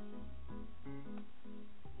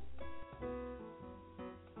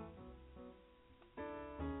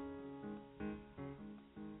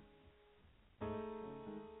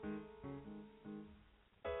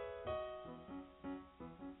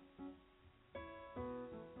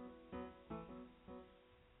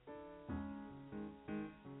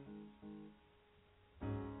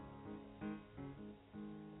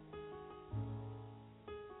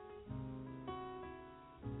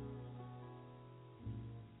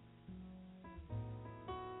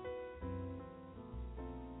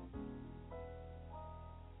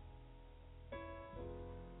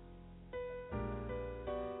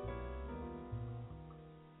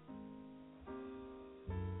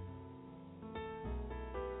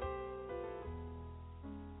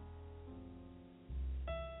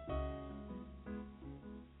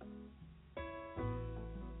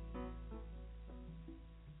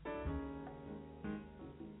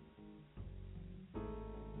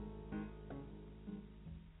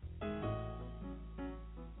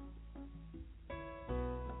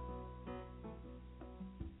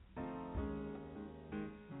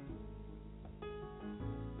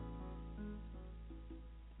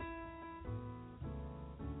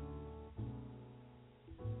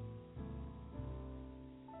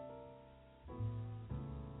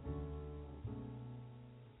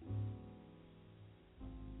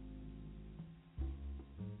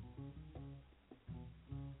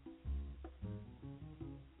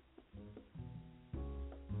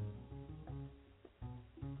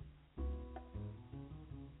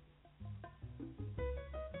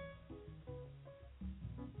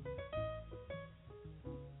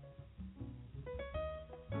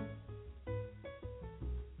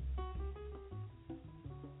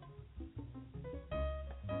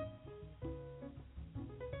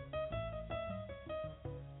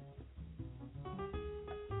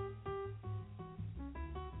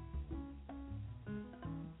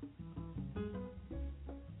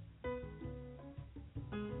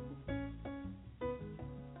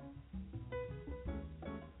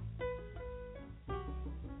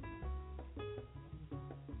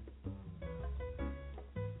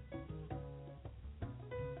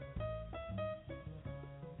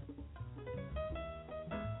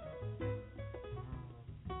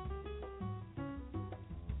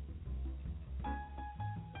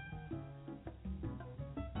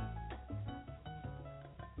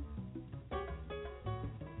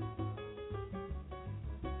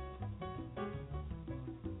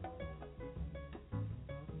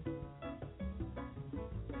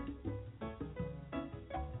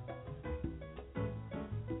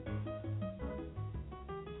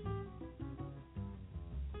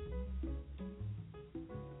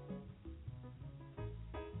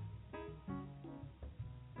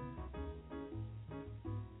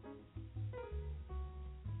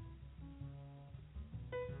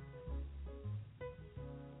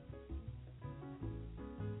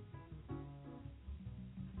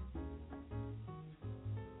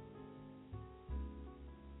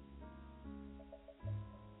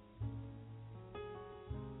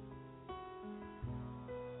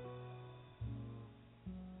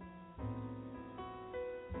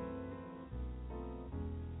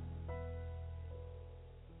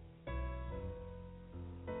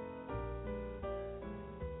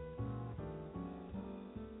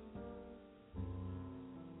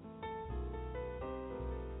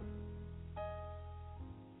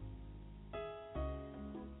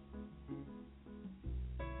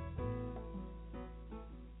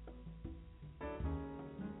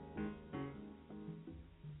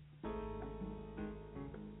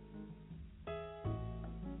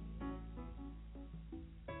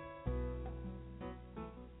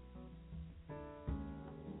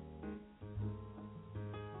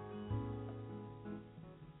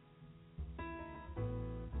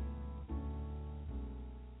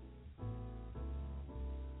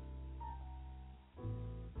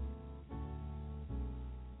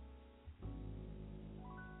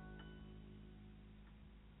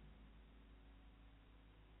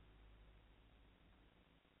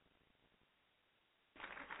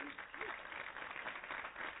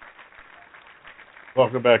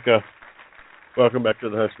 Welcome back. Welcome back to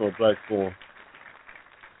the Hushmo Black Forum.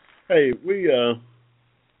 Hey, we're a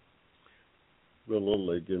little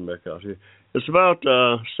late getting back out here. It's about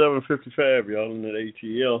 7:55, y'all, in the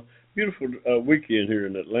ATL. Beautiful weekend here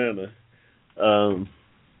in Atlanta.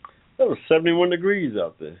 It was 71 degrees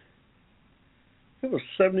out there. It was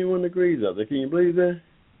 71 degrees out there. Can you believe that?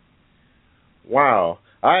 Wow.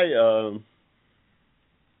 I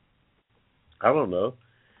don't know.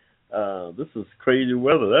 This is crazy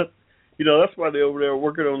weather. That's why they're over there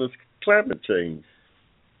working on this climate change.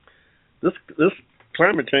 This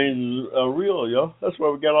climate change is real, y'all. That's why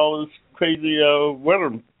we got all this crazy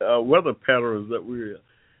weather patterns that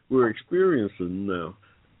we're experiencing now.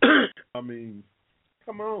 I mean,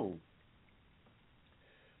 come on.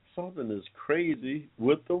 Something is crazy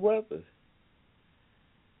with the weather.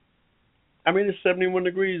 I mean, it's 71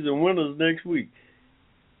 degrees in winter's next week.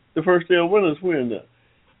 The first day of winter's when?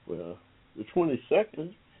 Well, the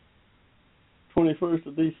 22nd, 21st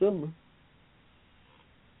of December.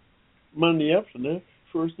 Monday after that,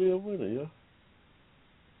 first day of winter, yeah.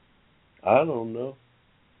 I don't know.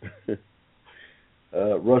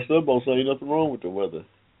 Rush Limbaugh say nothing wrong with the weather.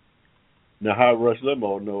 Now, how Rush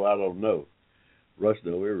Limbaugh know, I don't know. Rush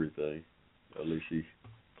know everything. At least he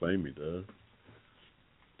claims he does.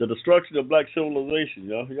 The destruction of black civilization,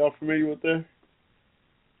 y'all. Y'all familiar with that?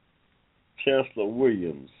 Chancellor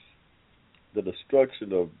Williams. The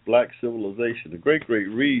destruction of black civilization. A great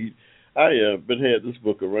read. I been had this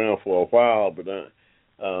book around for a while, but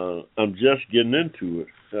I'm just getting into it.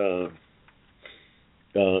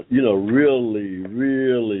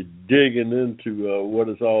 Really digging into what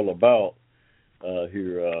it's all about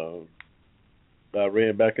here. I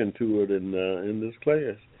ran back into it in this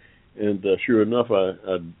class, and sure enough,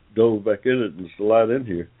 I dove back in it, and it's a lot in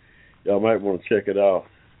here. Y'all might want to check it out.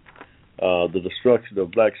 The destruction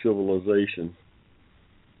of black civilization.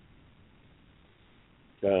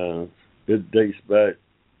 It dates back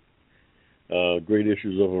great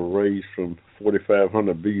issues of a race from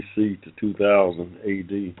 4500 BC to 2000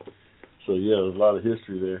 AD. So yeah, there's a lot of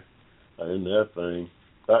history there in that thing.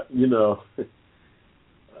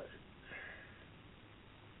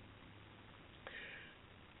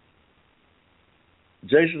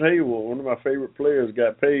 Jason Hayward, one of my favorite players,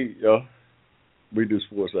 got paid, y'all. We do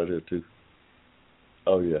sports out here too.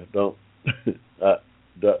 Oh yeah, don't.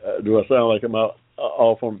 Do I sound like I'm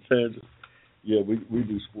off on the tangent? Yeah, we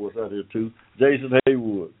do sports out here too. Jason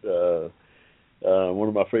Hayward, one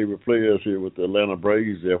of my favorite players here with the Atlanta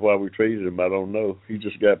Braves. There, why we traded him, I don't know. He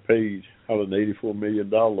just got paid $184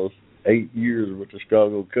 million, 8 years with the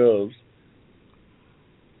Chicago Cubs.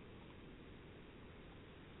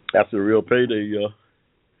 That's a real payday, y'all.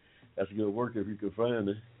 That's good work if you can find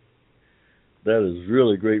it. That is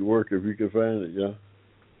really great work if you can find it, y'all.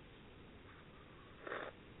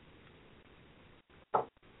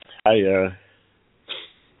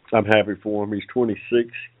 I'm happy for him. He's 26,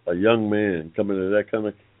 a young man coming to that kind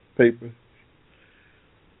of paper.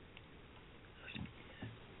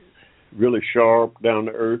 Really sharp, down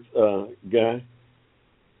to earth guy.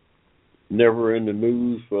 Never in the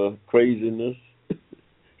news for craziness.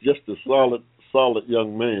 Just a solid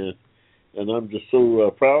young man. And I'm just so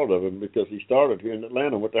proud of him because he started here in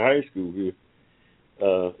Atlanta, went to high school here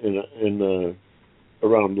in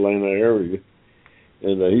around the Atlanta area.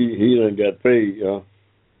 And he done got paid.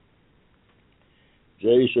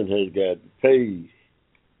 Jason has got paid.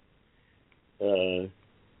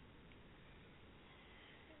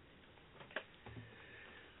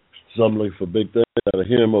 Something for big things out of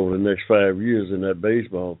him over the next 5 years in that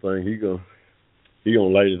baseball thing. He gonna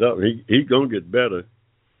light it up. He gonna get better.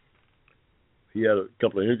 He had a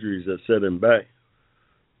couple of injuries that set him back,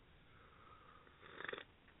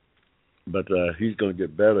 but he's gonna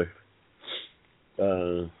get better.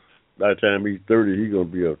 By the time he's 30, he's gonna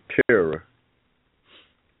be a terror.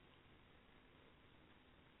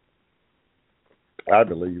 I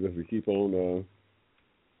believe if we keep on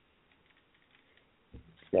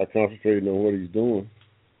not concentrating on what he's doing,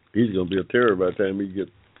 he's gonna be a terror by the time he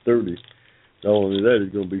gets 30. Not only that,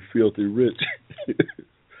 he's gonna be filthy rich.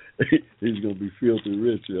 He's gonna be filthy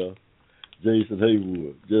rich, y'all. Jason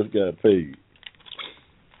Hayward just got paid.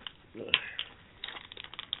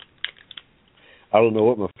 I don't know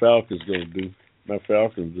what my Falcons gonna do. My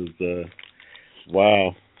Falcons is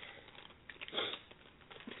wow.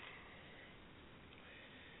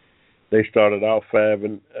 They started out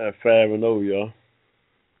 5-0, y'all.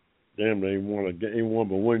 Damn, they ain't won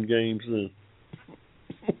but one game since.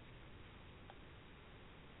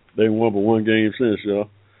 They ain't won but one game since, y'all.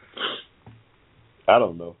 I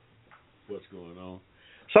don't know what's going on.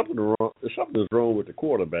 Something wrong. something's wrong with the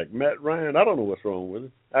quarterback, Matt Ryan. I don't know what's wrong with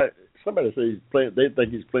him. Somebody says he's playing. They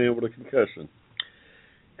think he's playing with a concussion,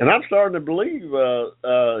 and I'm starting to believe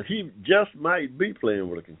he just might be playing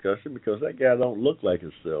with a concussion because that guy don't look like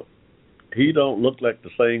himself. He don't look like the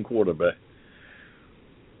same quarterback.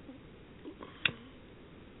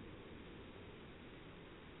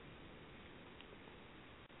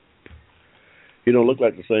 He don't look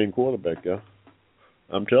like the same quarterback, y'all.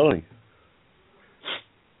 I'm telling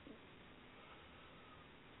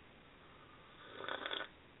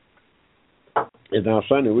you. And now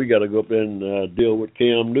Sunday we got to go up there and deal with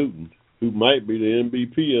Cam Newton, who might be the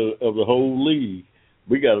MVP of the whole league.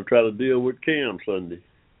 We got to try to deal with Cam Sunday.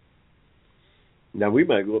 Now we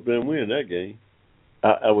might go up there and win that game.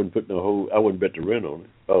 I wouldn't put I wouldn't bet the rent on it.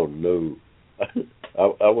 Oh no,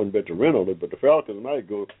 I wouldn't bet the rent on it. But the Falcons might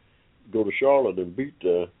go to Charlotte and beat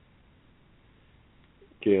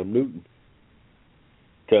Cam Newton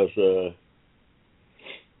because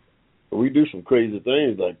we do some crazy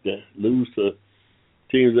things like that. Lose to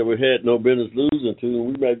teams that we had no business losing to, and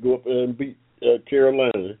we might go up there and beat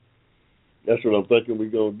Carolina. That's what I'm thinking we're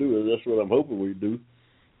going to do, and that's what I'm hoping we do.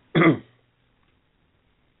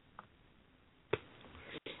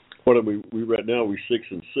 What are we right now? We're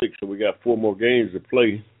 6-6, so we got 4 more games to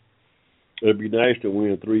play. It'd be nice to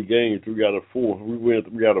win 3 games, 3 out of 4. We win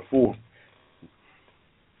 3 out of 4.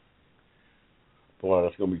 Boy,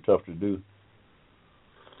 that's going to be tough to do.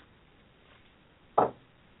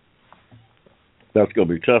 That's going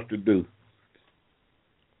to be tough to do.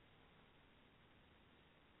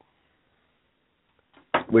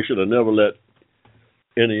 We should have never let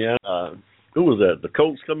Indiana. Who was that? The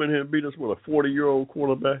Colts come in here and beat us with a 40-year-old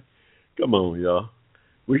quarterback. Come on, y'all.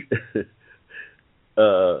 We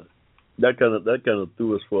that kind of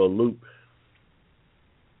threw us for a loop.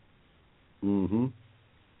 Mm-hmm.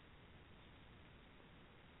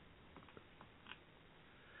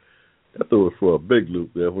 That threw us for a big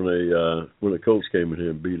loop there when the Colts came in here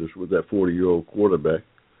and beat us with that 40-year-old quarterback.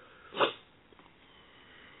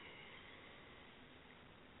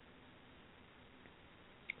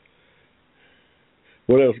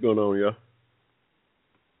 What else going on, y'all?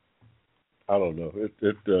 I don't know.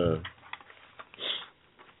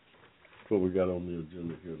 What we got on the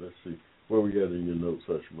agenda here? Let's see. Where we got in your notes,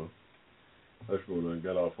 Hushmo? Hushmo done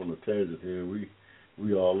got off on a tangent here.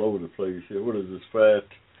 We all over the place here. What is this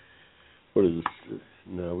fast? What is this?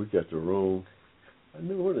 No, we got the wrong. I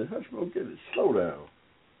knew what it. Hushmo, get it. Slow down.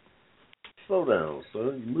 Slow down,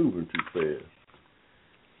 son. You're moving too fast.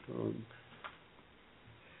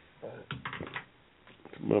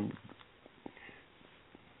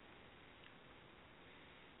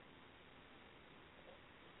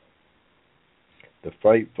 The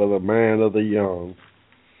fight for the man of the young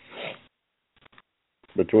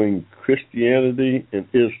between Christianity and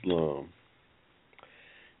Islam.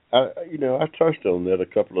 I touched on that a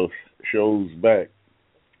couple of shows back,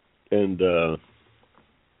 and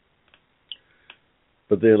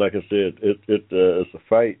but then, like I said, it's a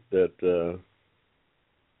fight that,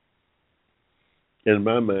 in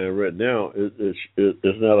my mind right now, it's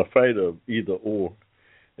not a fight of either or.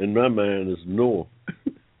 In my mind, it's nor.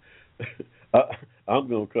 I'm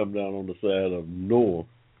going to come down on the side of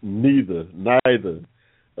neither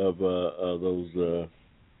of those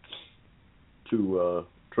two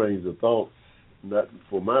trains of thought. Not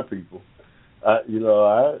for my people, because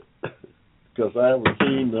I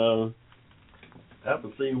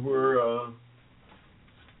haven't seen where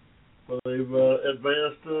they've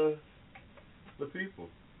advanced the people.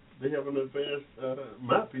 They haven't advanced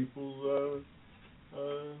my people's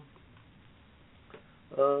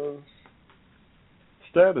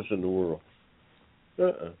status in the world.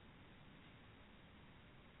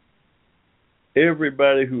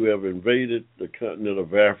 Everybody who have invaded the continent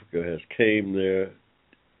of Africa has came there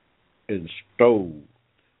and stole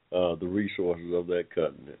the resources of that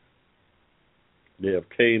continent. They have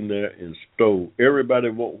came there and stole. Everybody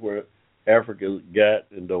want where Africa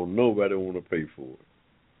got, and don't nobody want to pay for it.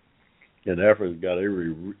 And Africa's got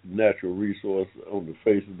every natural resource on the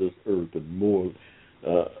face of this earth and more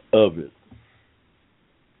of it.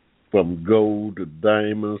 From gold to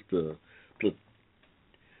diamonds to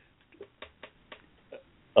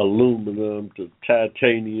aluminum to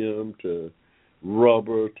titanium to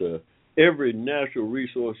rubber to every natural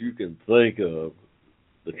resource you can think of,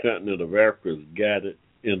 the continent of Africa's got it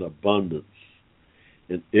in abundance.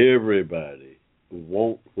 And everybody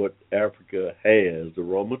want what Africa has, the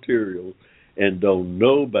raw materials, and don't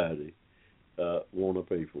nobody want to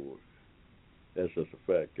pay for it. That's just a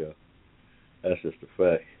fact, That's just a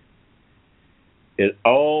fact. And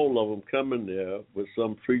all of them coming there with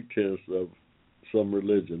some pretense of some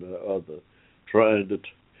religion or other, trying to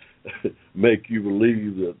make you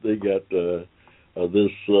believe that they got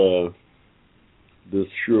this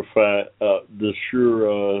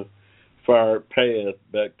sure fire path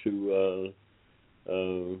back to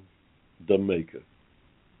the Maker.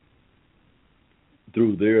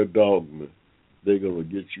 Through their dogma, they're going to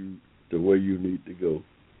get you the way you need to go.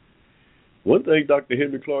 One thing Dr.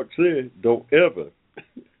 Henry Clark said, don't ever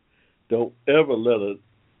let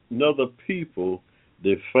another people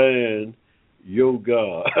define your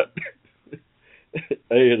God. Hey,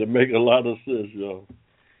 it makes a lot of sense, y'all.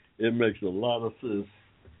 It makes a lot of sense.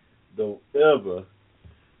 Don't ever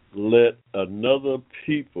let another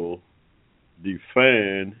people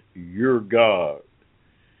define your God.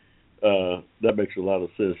 That makes a lot of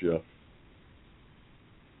sense, y'all.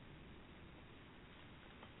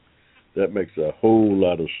 That makes a whole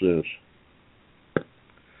lot of sense.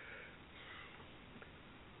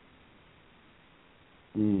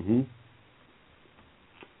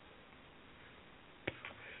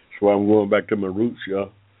 That's why I'm going back to my roots,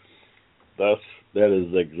 y'all. That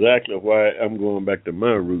is exactly why I'm going back to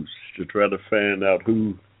my roots, to try to find out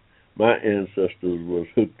who my ancestors was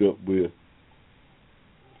hooked up with.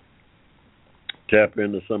 Tap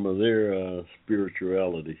into some of their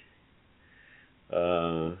spirituality.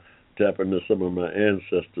 Tap into some of my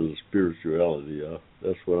ancestors' spirituality, y'all.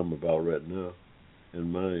 That's what I'm about right now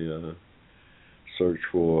in my search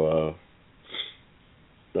for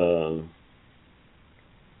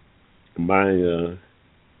my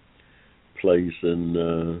place in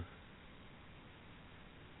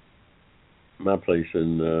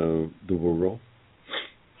the world.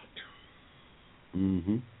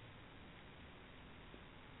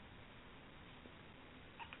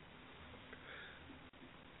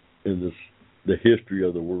 In the history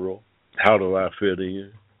of the world. How do I fit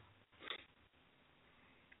in?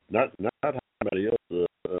 Not how somebody else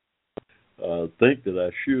think that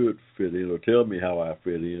I should fit in or tell me how I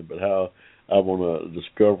fit in, but how I want to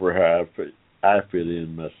discover how I fit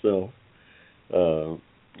in myself.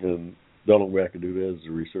 And the only way I can do that is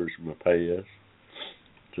to research my past,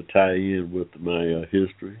 to tie in with my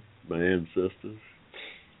history, my ancestors.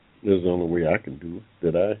 That's the only way I can do it,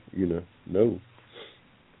 that I, know.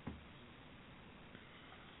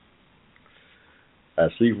 I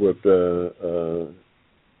see what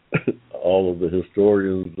all of the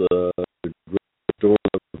historians, the great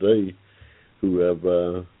historians of today, who have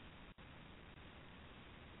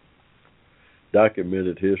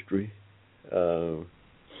documented history,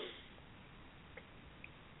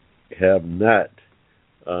 have not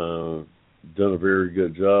done a very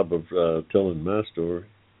good job of telling my story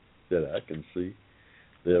that I can see.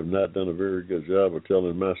 They have not done a very good job of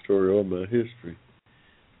telling my story or my history.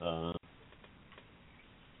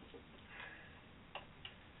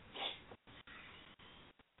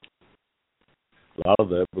 A lot of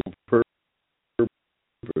that was purpose.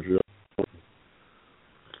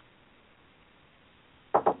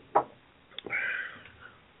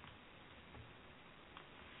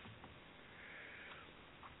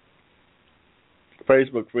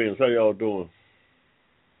 Facebook friends, how y'all doing?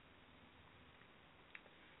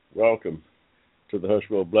 Welcome to the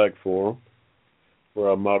Hushmo Black Forum, where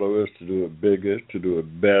our motto is to do it bigger, to do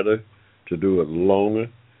it better, to do it longer,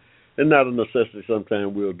 and not a necessity.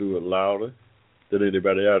 Sometimes we'll do it louder than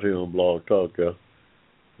anybody out here on Blog Talk.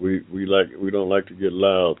 We don't like to get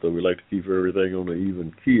loud, though. We like to keep everything on an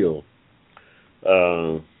even keel.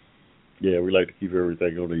 We like to keep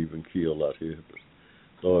everything on an even keel out here. But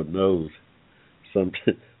Lord knows,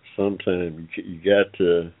 sometimes you got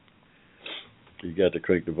to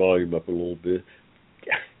crank the volume up a little bit.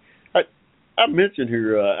 I mentioned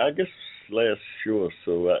here, I guess last show or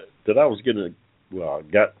so, that I was I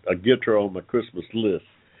got a guitar on my Christmas list.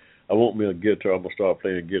 I want me a guitar. I'm going to start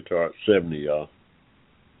playing guitar at 70, y'all.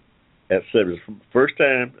 At 70. First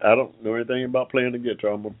time, I don't know anything about playing the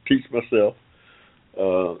guitar. I'm going to teach myself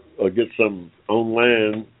or get some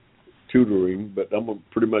online tutoring, but I'm going to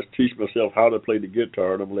pretty much teach myself how to play the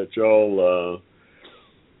guitar, and I'm going to let y'all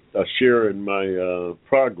share in my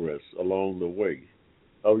progress along the way.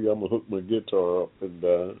 Oh, yeah, I'm going to hook my guitar up and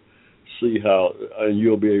see how, and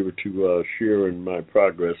you'll be able to share in my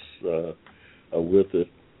progress with it.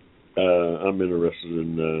 I'm interested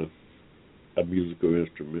in a musical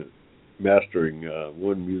instrument, mastering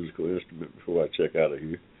one musical instrument before I check out of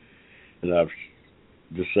here. And I've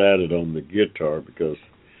decided on the guitar because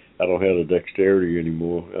I don't have the dexterity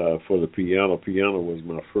anymore for the piano. Piano was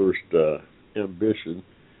my first ambition,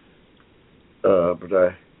 but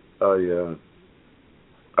I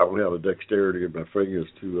don't have the dexterity in my fingers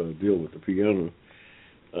to deal with the piano.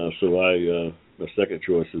 So my second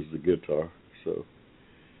choice is the guitar. So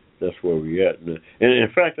that's where we at. And in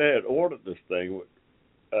fact, I had ordered this thing.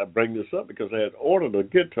 I bring this up because I had ordered a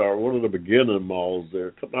guitar, one of the beginner models there,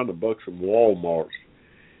 a couple $100 from Walmart.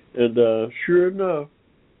 And sure enough,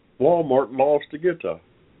 Walmart lost the guitar.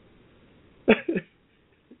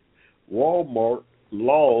 Walmart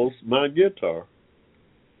lost my guitar.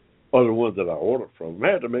 Or the ones that I ordered from.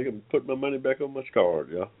 I had to make them put my money back on my card,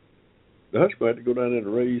 y'all. The Hushmo had to go down there to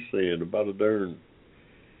raise sand about a darn.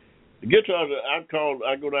 The guitar that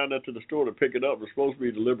I go down there to the store to pick it up. It's supposed to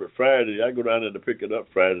be delivered Friday. I go down there to pick it up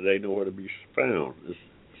Friday. They ain't nowhere to be found. It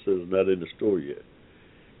says it's not in the store yet.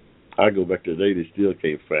 I go back today, they still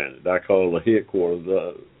can't find it. I call the headquarters,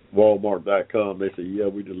 Walmart.com. They say, yeah,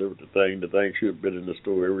 we delivered the thing. The thing should have been in the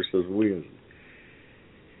store ever since Wednesday.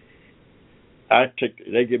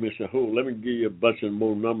 They give me some, let me give you a bunch of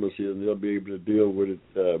more numbers here, and they'll be able to deal with it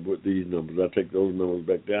with these numbers. I take those numbers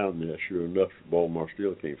back down there. Sure enough, Walmart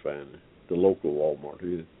still can't find it. The local Walmart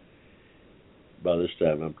here. By this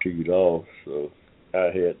time, I'm teed off, so I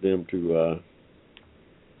had them to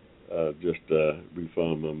just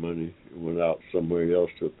refund my money and went out somewhere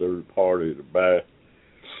else to a third party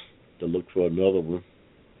to look for another one.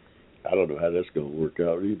 I don't know how that's going to work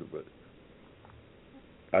out either, but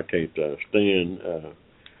I can't stand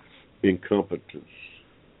incompetence.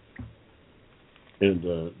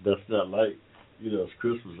 And that's not like, it's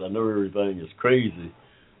Christmas. I know everything is crazy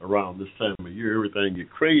around this time of year. Everything gets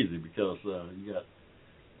crazy because you got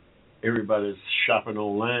everybody's shopping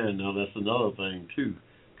online now. That's another thing, too.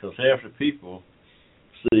 Because half the people,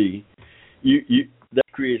 see, that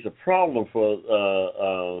creates a problem for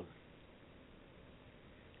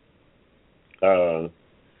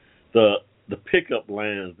the pickup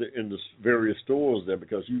lines in the various stores there,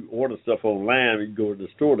 because you order stuff online, you go to the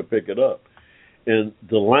store to pick it up. And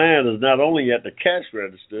the line is not only at the cash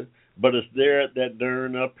register, but it's there at that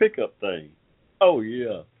darn pickup thing. Oh,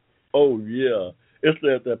 yeah. It's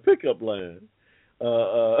there at that pickup line.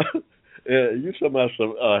 You're talking about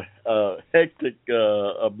some hectic,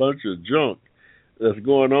 a bunch of junk that's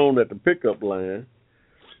going on at the pickup line.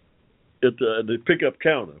 At the pickup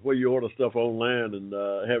counter where you order stuff online and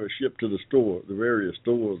have it shipped to the store, the various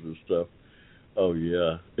stores and stuff. Oh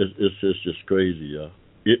yeah, it's just crazy, y'all.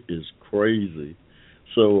 It is crazy.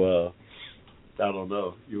 So I don't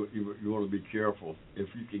know. You want to be careful. If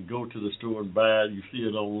you can go to the store and buy it, you see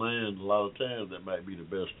it online. A lot of times that might be the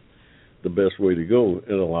best way to go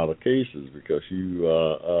in a lot of cases, because you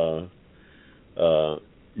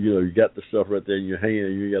got the stuff right there in your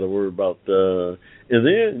hand. You got to worry about, and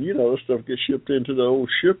then the stuff gets shipped into the old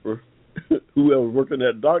shipper, whoever working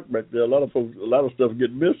that dock back there. A lot of stuff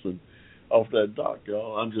get missing off that dock,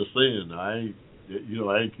 y'all. I'm just saying, I ain't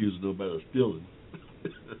accusing nobody of stealing.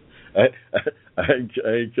 I ain't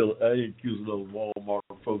accusing those Walmart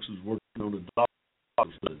folks who's working on the dock. I'll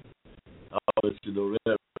let you know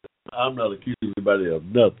that. I'm not accusing anybody of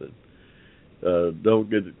nothing. Don't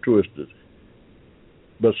get it twisted.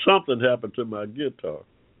 But something happened to my guitar.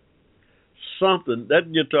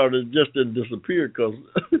 That guitar just didn't disappear because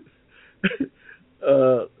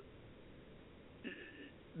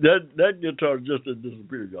that guitar just didn't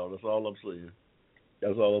disappear, y'all. That's all I'm saying.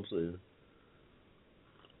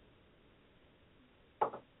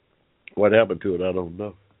 What happened to it, I don't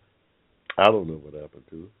know. I don't know what happened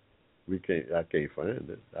to it. I can't find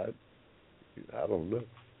it. I don't know.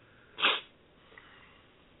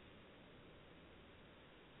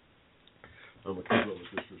 I'm going to keep up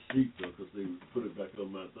with this receipt, though, because they put it back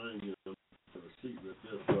on my thing. The receipt right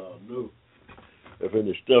there, so I'll know if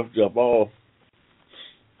any stuff jump off.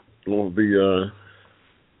 I want to be,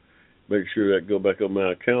 make sure that go back on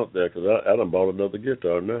my account there, because I done bought another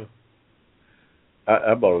guitar now.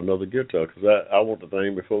 I bought another guitar because I want the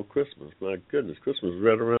thing before Christmas. My goodness, Christmas is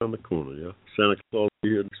right around the corner, yeah. Santa Claus will be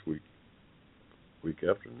here next week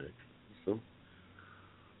after next. So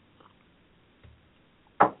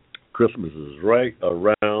Christmas is right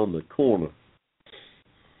around the corner.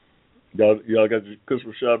 Y'all got your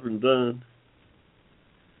Christmas shopping done?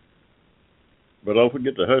 But don't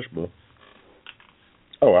forget the Hushmo.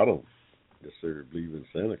 Oh, I don't necessarily believe in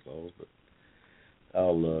Santa Claus, but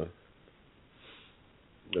I'll,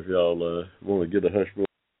 if y'all want to get a Hushmo,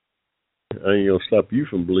 I ain't going to stop you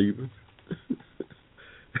from believing.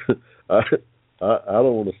 I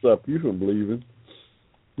don't want to stop you from believing.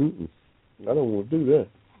 I don't want to do that.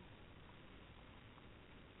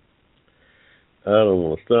 I don't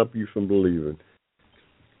want to stop you from believing.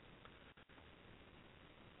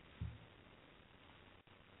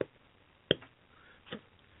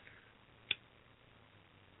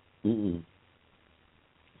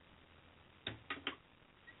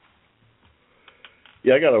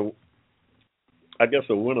 Yeah, I got I guess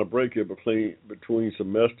a winter break here between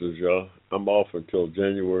semesters, y'all. I'm off until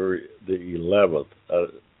January the 11th.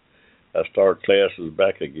 I start classes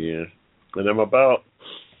back again, and I'm about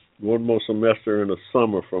one more semester in the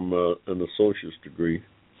summer from an associate's degree.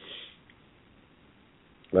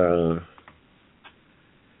 In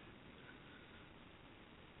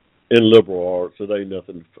liberal arts, it ain't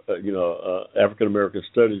nothing. African American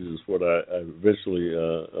studies is what I eventually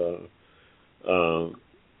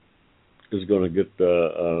is going to get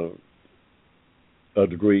a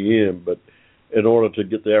degree in. But in order to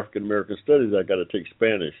get the African American studies, I got to take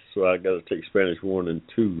Spanish. So I got to take Spanish 1 and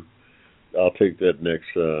 2. I'll take that next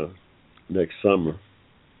summer.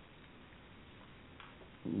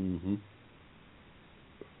 Hmm.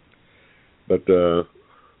 But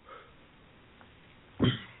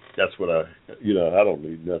that's what I don't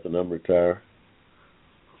need nothing. I'm retired.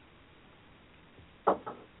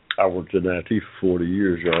 I worked in IT for 40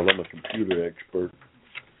 years, y'all. I'm a computer expert.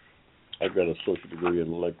 I've got an associate degree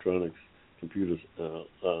in electronics, computer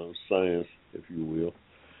science, if you will.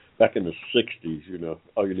 Back in the 60s,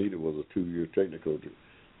 all you needed was a 2-year technical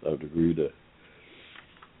degree to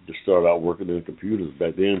start out working in computers.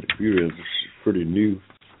 Back then, the computer was pretty new.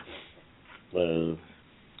 And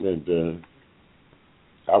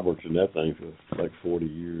I worked in that thing for like 40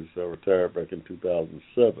 years. I retired back in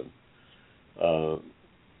 2007.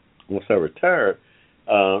 Once I retired,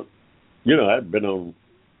 I'd been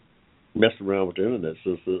messing around with the internet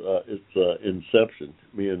since its inception.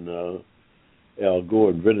 Me and Al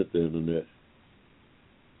Gore invented the internet.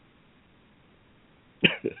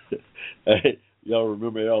 Hey, y'all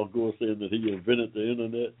remember Al Gore saying that he invented the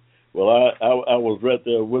internet? Well, I was right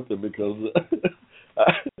there with him because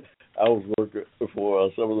I was working for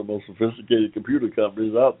some of the most sophisticated computer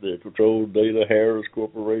companies out there, Control Data, Harris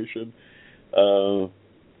Corporation,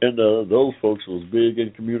 and those folks was big in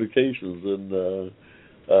communications, and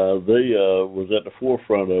they was at the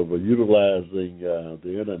forefront of utilizing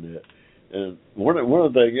the internet. And one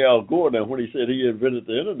of the things Al Gore, now, when he said he invented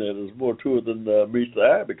the internet, there's more to it than meets the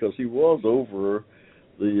eye, because he was over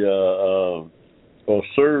the or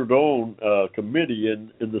served on a committee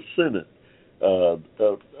in the Senate,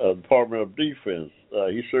 Department of Defense.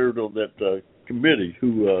 He served on that committee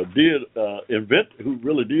who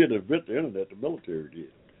really did invent the internet. The military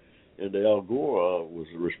did, and Al Gore was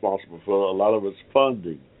responsible for a lot of its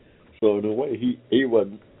funding. So in a way, he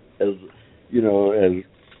wasn't as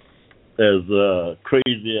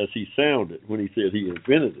crazy as he sounded when he said he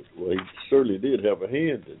invented it. Well, he certainly did have a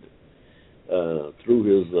hand in it through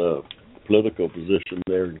his political position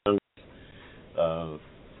there in Congress.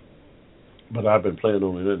 But I've been playing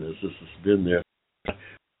on the internet since it's been there.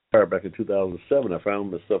 Back in 2007, I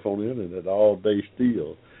found my stuff on the internet all day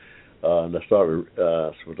still. And I started,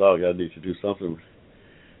 I need to do something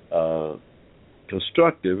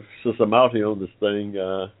constructive since I'm out here on this thing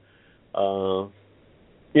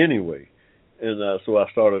anyway. And so I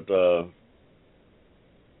started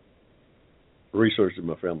researching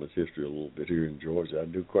my family's history a little bit here in Georgia. I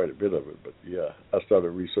knew quite a bit of it, but yeah, I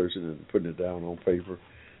started researching and putting it down on paper,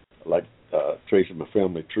 like tracing my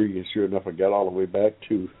family tree. And sure enough, I got all the way back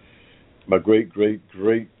to my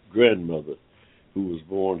great-great-great-grandmother, who was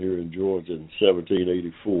born here in Georgia in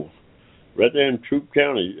 1784. Right there in Troup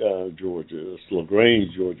County, Georgia. It's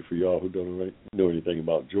LaGrange, Georgia, for y'all who don't know anything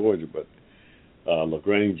about Georgia, but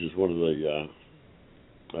LaGrange is one of the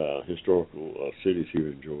historical cities here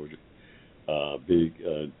in Georgia. Big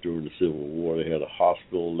during the Civil War. They had a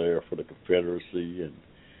hospital there for the Confederacy and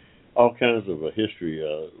all kinds of history.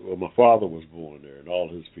 Well, my father was born there, and all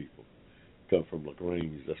his people come from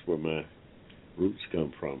LaGrange. That's where my roots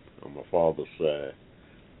come from on my father's side,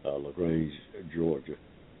 LaGrange, Georgia.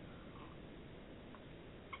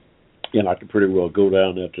 And I could pretty well go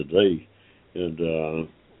down there today and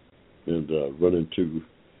run into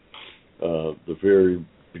the very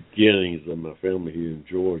beginnings of my family here in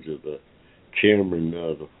Georgia, the Cameron,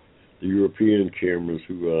 the European Camerons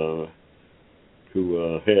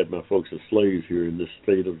who had my folks as slaves here in this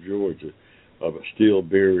state of Georgia, but still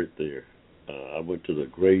buried there. I went to the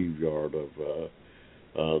graveyard of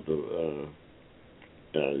the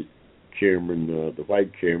Cameron, the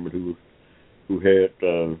white Cameron who had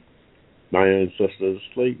my ancestors as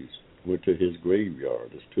slaves. Went to his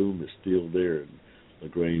graveyard. His tomb is still there in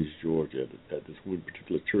LaGrange, Georgia, at this one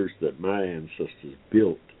particular church that my ancestors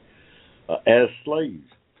built as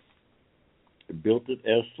slaves. They built it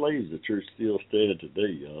as slaves. The church still stands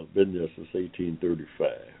today. Been there since 1835.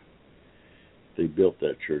 They built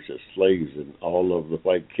that church as slaves, and all of the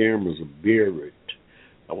white Camerons are buried.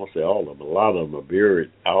 I won't say all of them. A lot of them are buried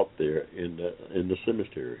out there in the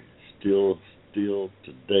cemetery. Still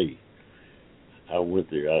today. I went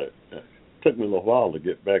there. It took me a little while to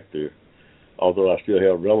get back there, although I still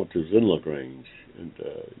have relatives in LaGrange, and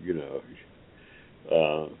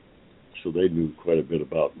so they knew quite a bit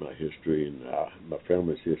about my history and my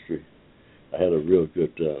family's history. I had a real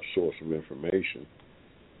good source of information.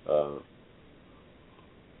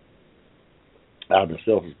 I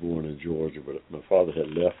myself was born in Georgia, but my father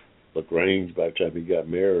had left LaGrange. By the time he got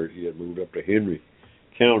married, he had moved up to Henry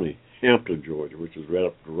County, Hampton, Georgia, which is right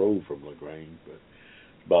up the road from LaGrange, but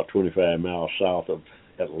about 25 miles south of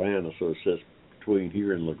Atlanta, so it sits between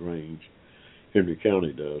here and LaGrange. Henry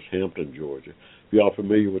County does, Hampton, Georgia. If y'all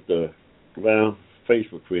familiar with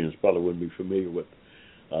Facebook friends probably wouldn't be familiar with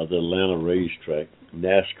the Atlanta racetrack,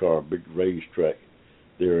 NASCAR big racetrack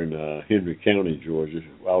there in Henry County, Georgia.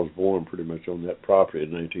 I was born pretty much on that property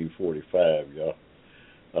in 1945, y'all.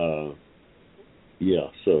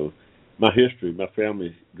 So my history, my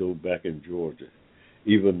family go back in Georgia.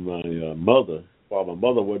 Even my mother, while my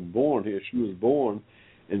mother wasn't born here, she was born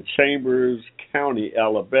in Chambers County,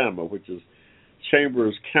 Alabama, which is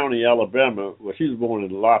Chambers County, Alabama. Well, she was born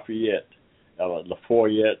in Lafayette, however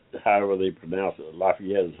they pronounce it.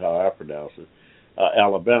 Lafayette is how I pronounce it.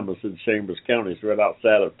 Alabama's in Chambers County. It's right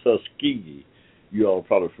outside of Tuskegee. You all are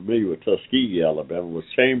probably familiar with Tuskegee, Alabama. Well,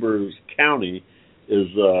 Chambers County is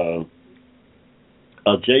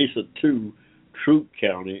adjacent to Troup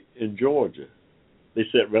County in Georgia. They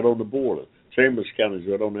sit right on the border. Chambers County is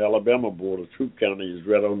right on the Alabama border. Troup County is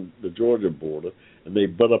right on the Georgia border, and they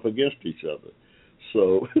butt up against each other.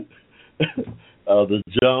 So the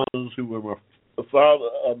Johns, who were my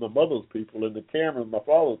mother's people, and the Camerons, my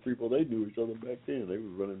father's people, they knew each other back then. They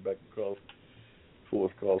was running back across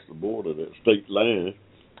the border, that state line,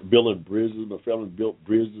 building bridges. My family built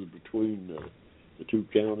bridges between the two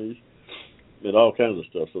counties and all kinds of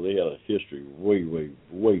stuff. So they had a history way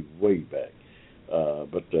back.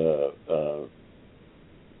 But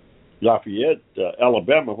Lafayette,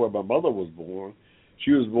 Alabama, where my mother was born,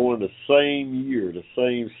 she was born the same year, the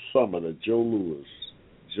same summer that Joe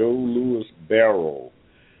Louis Barrow,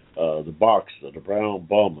 the boxer, the brown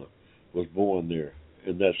bomber, was born there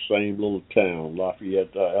in that same little town,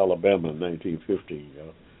 Lafayette, Alabama, in 1915.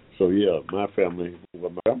 So yeah, my family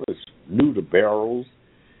knew the Barrows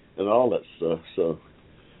and all that stuff. So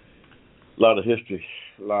a lot of history,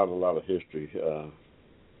 a lot of history,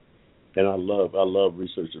 and I love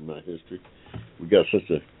researching my history. We got such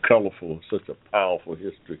a colorful, such a powerful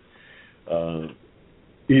history,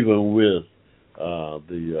 even with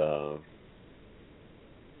the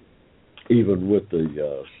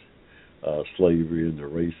slavery and the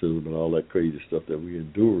racism and all that crazy stuff that we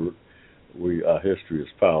endured. Our history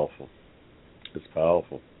is powerful. It's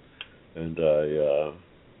powerful, and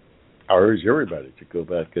I urge everybody to go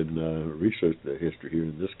back and research their history here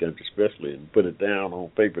in this country, especially, and put it down on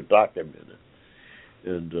paper, document it.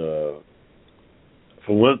 And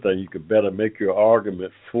for one thing, you could better make your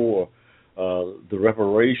argument for the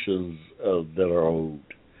reparations that are owed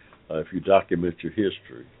if you document your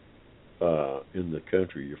history in the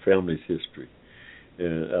country, your family's history.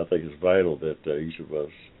 And I think it's vital that each of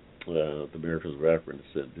us, the Americans of African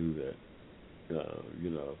descent, do that.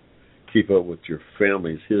 Keep up with your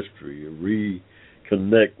family's history,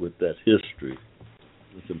 reconnect with that history.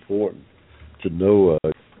 It's important to know.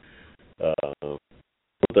 I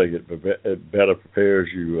think it better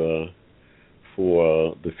prepares you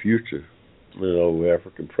for the future.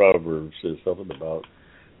 African proverb says something about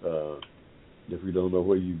if you don't know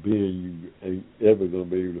where you've been, you ain't ever going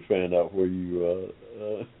to be able to find out where you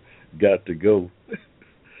got to go.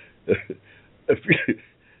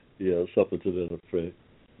 Yeah, something to that effect.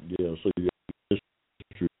 Yeah, so your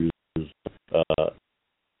history is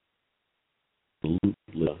absolutely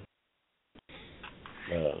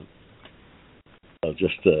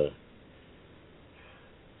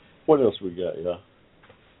what else we got,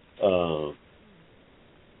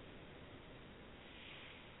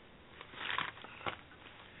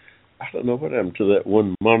 I don't know what happened to that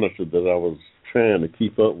one monitor that I was trying to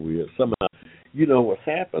keep up with. Somehow, what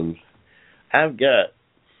happens,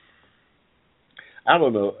 I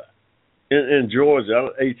don't know, in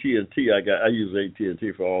Georgia, AT&T, I use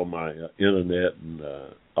AT&T for all my internet and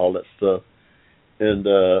all that stuff. And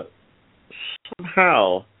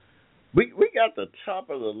somehow, we got the top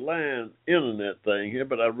of the line internet thing here,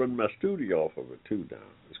 but I run my studio off of it too now,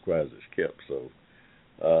 as quiet as it's kept. So,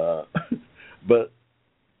 but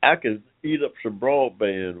I could eat up some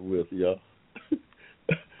broadband with y'all.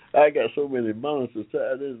 I got so many monitors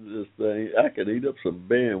tied into this thing, I could eat up some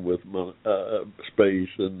bandwidth space,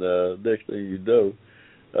 and next thing you know,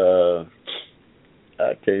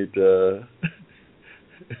 I can't.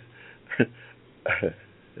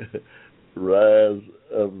 Rise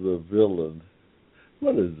of the Villain.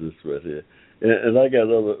 What is this right here? And I got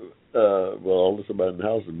other. Well, all this about in the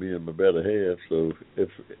house is me and my better half. So if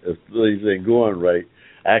these ain't going right,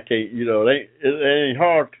 I can't. You know, it ain't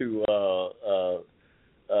hard to.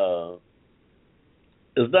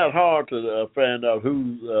 It's not hard to find out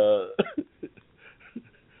who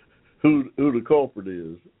who the culprit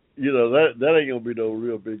is. You know that ain't gonna be no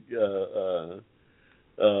real big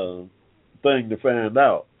thing to find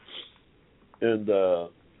out. And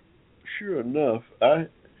sure enough,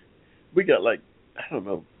 we got like I don't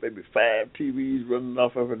know, maybe 5 TVs running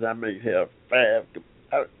off of it. I may have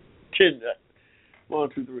 10, 1,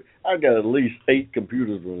 2, 3. I got at least 8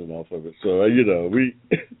 computers running off of it. So you know we.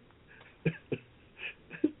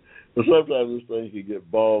 But sometimes this thing can get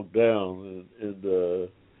bogged down, but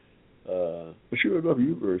sure enough,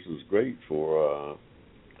 Uverse is great for.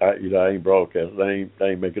 I ain't broadcasting. I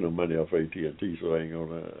ain't making no money off AT&T, so I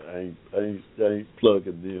ain't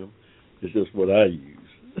plugging them. It's just what I use.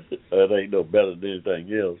 It ain't no better than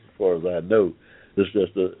anything else, as far as I know. It's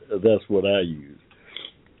just that's what I use,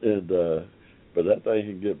 and but that thing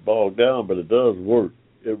can get bogged down, but it does work.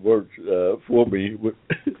 It works for me.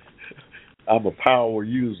 I'm a power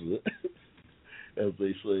user, as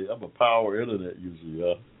they say. I'm a power internet user,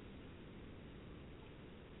 y'all.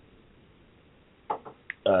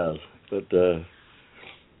 But that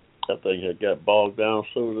thing had got bogged down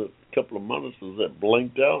so that a couple of monitors that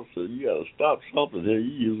blinked out. So you got to stop something here.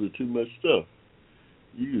 You're using too much stuff.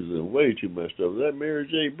 You're using way too much stuff. Is that Mary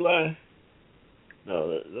J. Blige? No,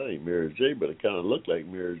 that ain't Mary J., but it kind of looked like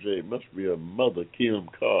Mary J. It must be her mother, Kim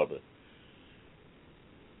Carter.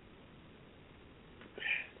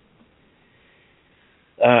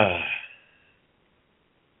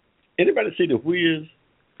 Anybody see the Whiz?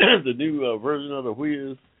 The new version of the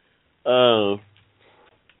Whiz? I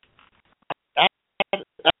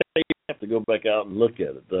think you have to go back out and look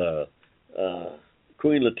at it.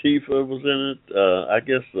 Queen Latifah was in it. I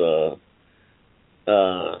guess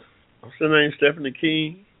what's her name? Stephanie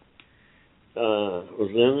King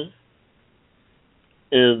was in it,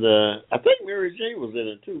 and I think Mary J was in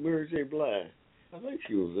it too. Mary J. Blige. I think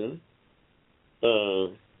she was in it.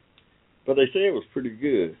 But they say it was pretty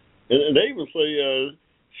good, and they even say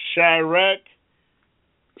Chirac,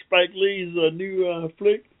 Spike Lee's new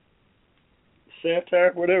flick,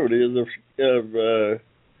 satire, whatever it is, of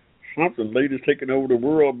something. Ladies taking over the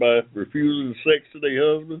world by refusing sex to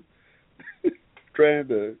their husband, trying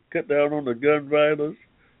to cut down on the gun violence.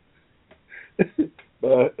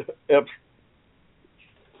 By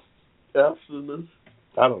abstinence.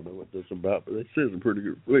 I don't know what that's about, but it says a pretty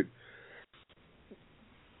good flick.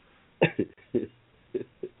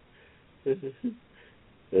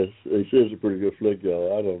 It says it's a pretty good flick,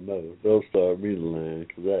 y'all. I don't know. Don't start me to line,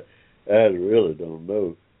 because I really don't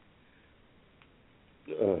know.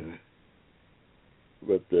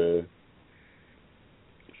 But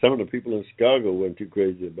some of the people in Chicago weren't too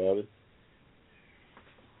crazy about it.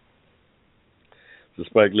 So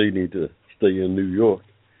Spike Lee need to stay in New York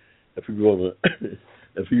if you want to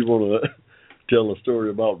tell a story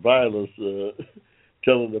about violence.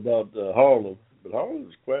 Tell it about Harlem, but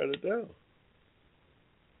Harlem's quieted down.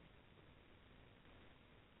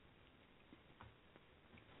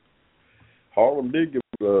 Harlem did give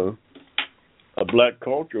a black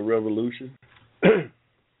culture revolution.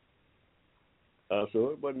 So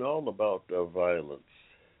it wasn't all about violence.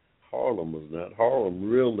 Harlem was not. Harlem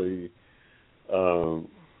really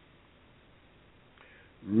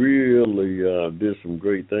did some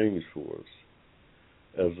great things for us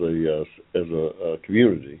as a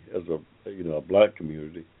community, as a black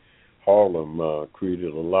community. Harlem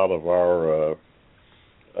created a lot of our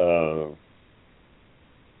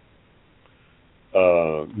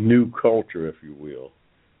new culture, if you will,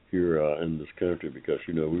 here in this country, because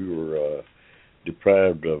we were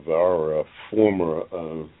deprived of our former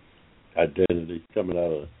identity coming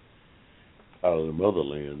out of the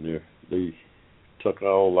motherland. They took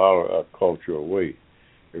all our culture away,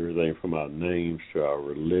 everything from our names to our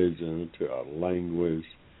religion to our language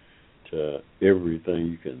to everything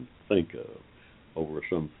you can think of. Over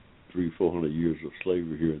some 300-400 years of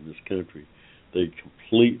slavery here in this country, they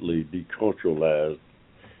completely deculturalized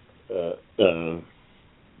the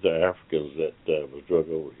Africans that was drug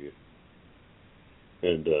over here,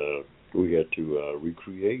 and we had to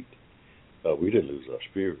recreate. We didn't lose our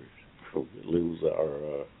spirit. We didn't lose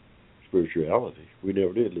our spirituality. We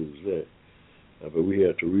never did lose that. But we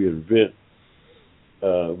had to reinvent.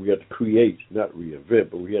 We had to create, not reinvent,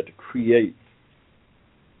 but we had to create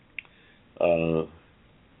a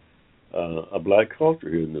black culture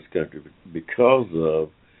here in this country because of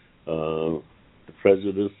the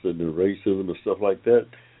prejudice and the racism and stuff like that,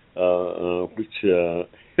 which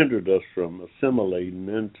hindered us from assimilating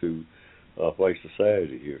into white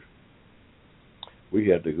society here. We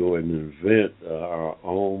had to go and invent our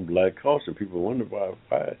own black culture. People wonder why.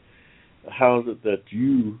 How is it that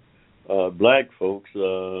you, black folks,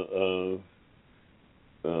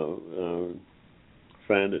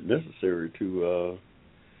 find it necessary to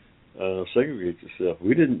segregate yourself?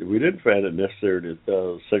 We didn't find it necessary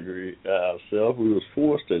to segregate ourselves. We was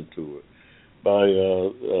forced into it by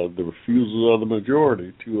the refusal of the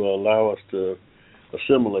majority to allow us to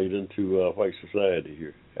assimilate into white society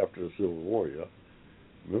here after the Civil War. Yeah,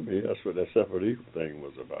 remember, that's what that separate equal thing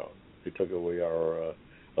was about. They took away our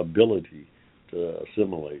ability to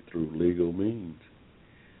assimilate through legal means.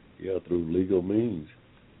 Yeah, through legal means.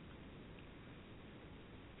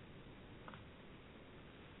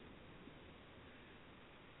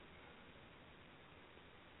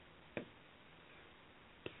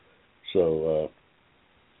 So,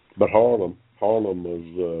 but Harlem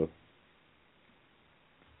was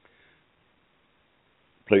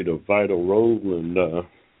played a vital role in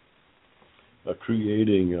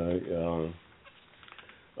creating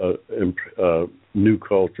a new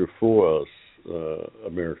culture for us,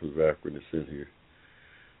 Americans of African descent here.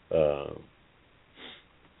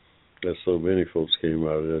 There's so many folks came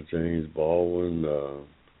out of there: James Baldwin,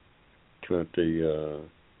 Clinty,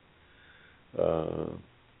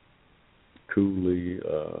 Cooley,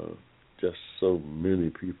 just so many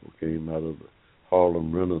people came out of the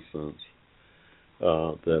Harlem Renaissance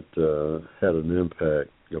that had an impact,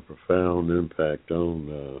 a profound impact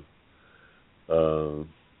on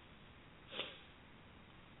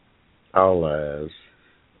our lives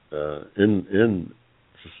in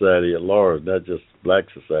society at large, not just black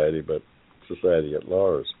society, but society at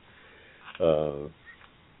large. A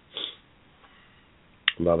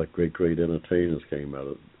lot of great entertainers came out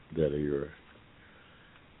of that era.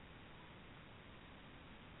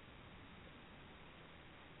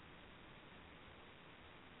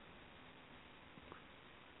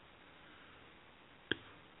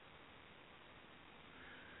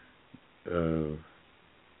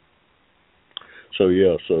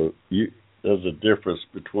 There's a difference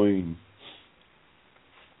between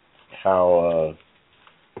how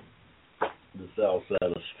the South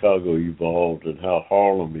Side of Chicago evolved and how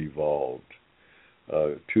Harlem evolved.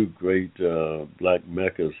 Two great black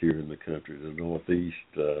meccas here in the country, the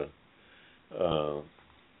Northeast.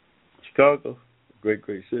 Chicago, great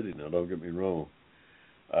city. Now, don't get me wrong.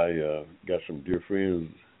 I got some dear friends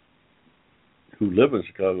who live in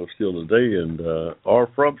Chicago still today and are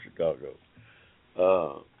from Chicago.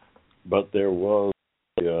 But there was,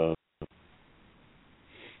 I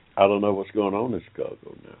don't know what's going on in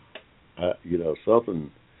Chicago now.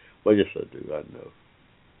 Something, well, yes, I do, I know.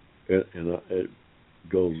 And it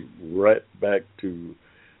goes right back to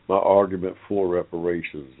my argument for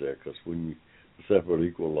reparations there, because when the separate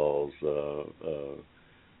equal laws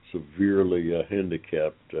severely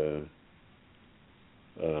handicapped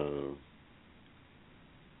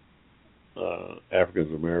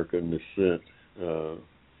African American descent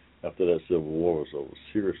after that Civil War was over,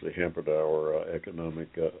 seriously hampered our economic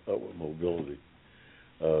upward mobility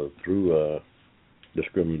through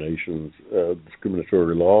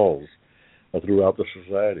discriminatory laws throughout the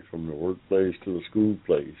society, from the workplace to the school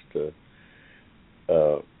place to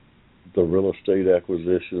the real estate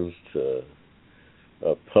acquisitions to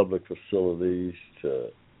public facilities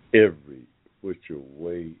to every which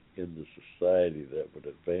way in the society that would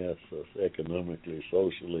advance us economically,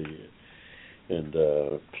 socially, and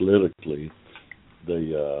politically.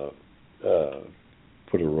 They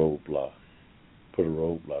put a roadblock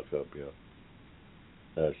up. Yeah,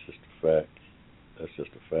 that's just a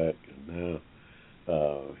fact. And now,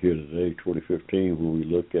 here today, 2015, when we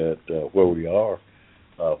look at where we are,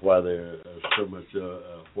 why there's so much,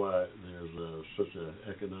 why there's such an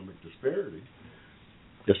economic disparity,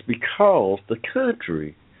 it's because the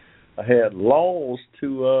country had laws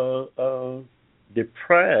to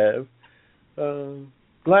deprive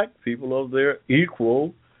black people of their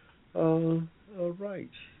equal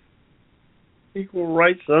rights. Equal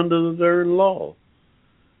rights under their law.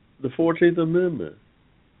 The 14th Amendment.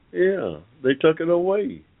 Yeah, they took it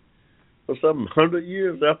away for some 100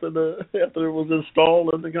 years after it was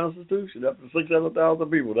installed in the Constitution. After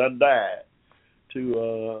 600,000 people that died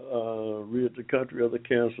to rid the country of the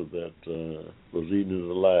cancer that was eating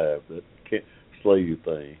it alive, that slave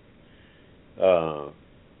thing.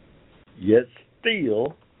 Yet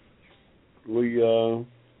still, we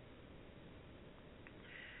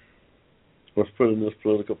was put in this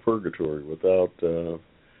political purgatory without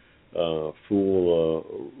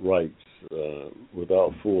full rights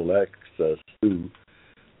without full access to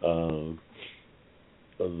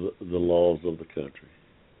the laws of the country,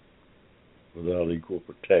 without equal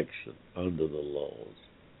protection under the laws.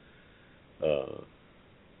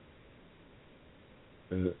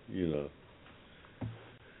 You know.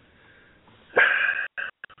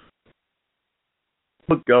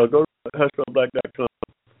 Look, y'all, go to HushmoBlack.com.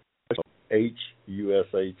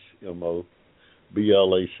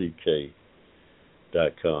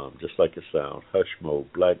 HushmoBlack.com, just like it sounds.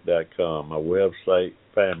 HushmoBlack.com, my website.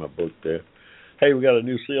 Find my book there. Hey, we got a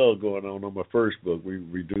new sale going on my first book. We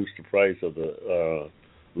reduced the price of the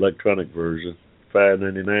electronic version,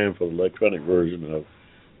 $5.99 for the electronic version of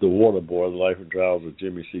The Water Boy: The Life and Trials of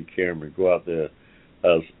Jimmy C. Cameron. Go out there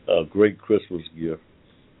as a great Christmas gift.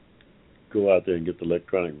 Go out there and get the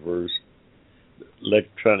electronic version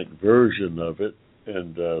of it,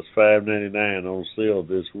 and it's $5.99 on sale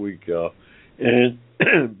this week, y'all. And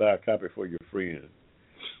buy a copy for your friend.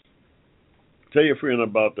 Tell your friend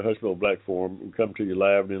about the Hushmo Black Forum. We come to you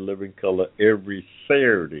live and in living color every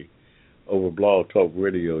Saturday over Blog Talk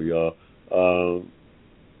Radio, y'all,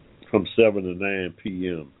 from 7 to 9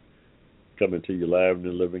 p.m. Coming to you live and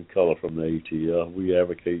in living color from the ATL. We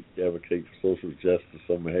advocate for social justice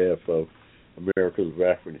on behalf of America's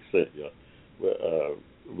African descent, y'all.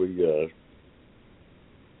 We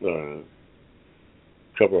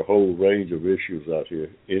cover a whole range of issues out here.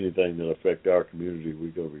 Anything that affect our community,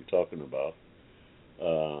 we're going to be talking about.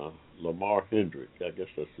 Lamar Hendrick, I guess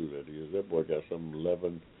that's who that is. That boy got some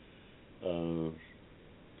 11.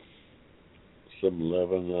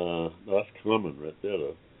 No, that's common right there,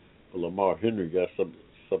 though. But Lamar Hendrick got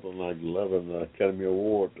something like 11 Academy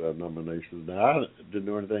Award nominations. Now, I didn't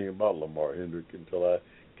know anything about Lamar Hendrick until I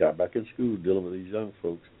got back in school dealing with these young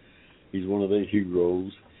folks. He's one of their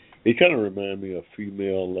heroes. He kind of reminds me of a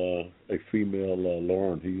female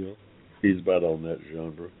Lauryn Hill. He's about on that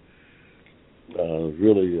genre.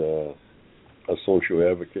 Really a social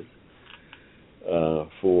advocate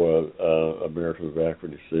for Americans of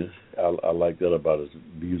African descent. I like that about his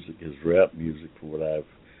music, his rap music, from what I've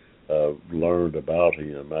learned about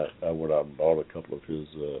him. I went out and bought a couple of his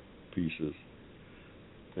pieces,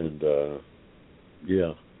 and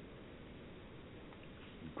yeah,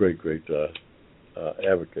 great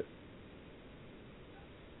advocate.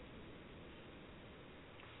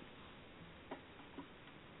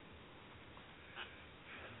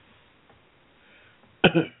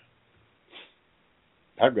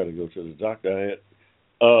 I've got to go to the doctor.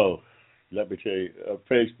 Let me tell you,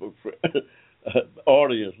 Facebook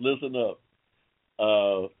audience, listen up.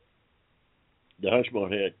 The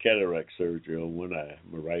Hushmo had cataract surgery on one eye,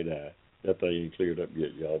 my right eye. That thing ain't cleared up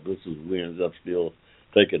yet, y'all. This is winds. I'm still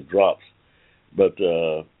taking drops, but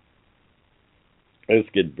it's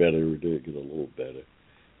getting better every day. It gets a little better.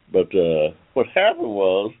 But what happened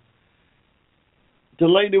was, the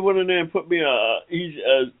lady went in there and put me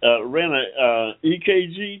ran a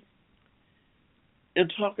EKG,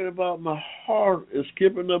 and talking about my heart is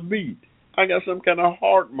skipping a beat. I got some kind of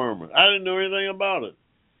heart murmur. I didn't know anything about it.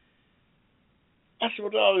 I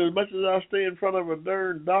said, well, as much as I stay in front of a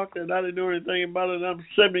darn doctor and I didn't know anything about it, and I'm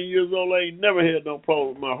 70 years old, I ain't never had no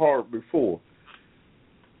problem with my heart before.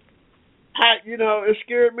 It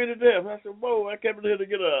scared me to death. I said, whoa, I came in here to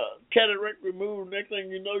get a cataract removed. Next thing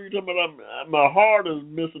you know, you're talking about my heart is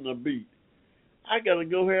missing a beat. I got to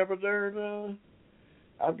go have a darn,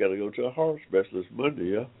 I've got to go to a heart specialist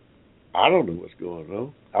Monday, yeah. I don't know what's going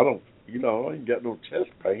on. I ain't got no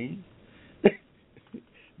chest pain.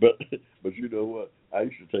 But you know what? I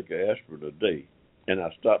used to take an aspirin a day, and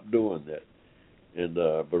I stopped doing that. And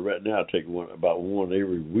but right now I take about one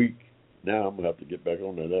every week. Now I'm gonna have to get back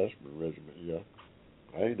on that aspirin regimen. Yeah,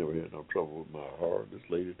 I ain't never had no trouble with my heart. This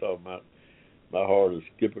lady talking about my heart is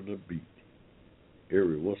skipping a beat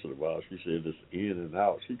every once in a while. She said it's in and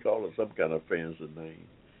out. She called it some kind of fancy name.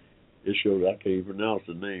 It showed I can't even pronounce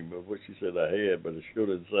the name of what she said I had, but it sure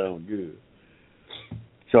didn't sound good.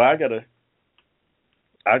 So I gotta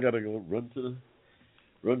go run to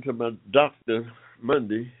my doctor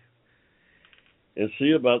Monday and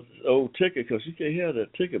see about the old ticket, because you can't have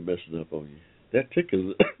that ticket messing up on you. That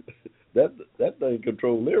ticket, that thing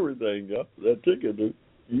controls everything, y'all. That ticket,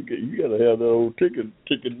 you got to have that old ticket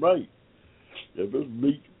right. If it's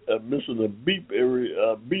missing a beat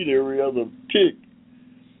every other tick,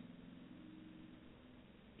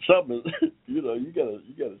 something, you gotta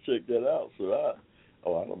check that out. So I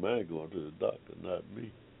don't mind going to the doctor, not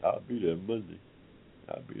me. I'll be there Monday.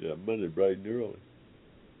 Bright and early.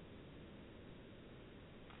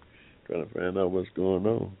 Trying to find out what's going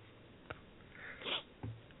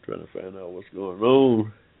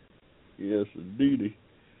on. Yes, indeedy.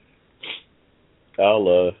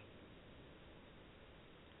 I'll,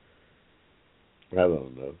 I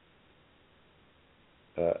don't know.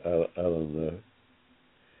 I don't know.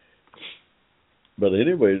 But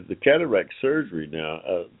anyway, the cataract surgery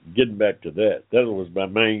now, getting back to that, that was my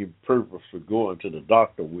main purpose for going to the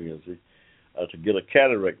doctor Wednesday, to get a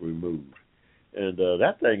cataract removed. And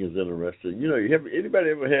that thing is interesting. You know,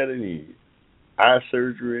 anybody ever had any eye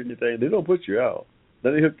surgery or anything? They don't put you out.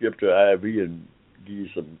 Then they hook you up to an IV and give you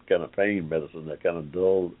some kind of pain medicine that kind of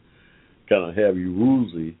dull, kind of have you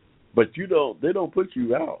woozy. But they don't put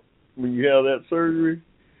you out when you have that surgery.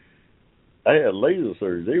 I had laser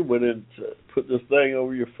surgery. They went in to put this thing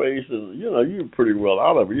over your face, and you're pretty well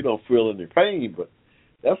out of it. You don't feel any pain, but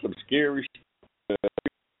that's some scary stuff.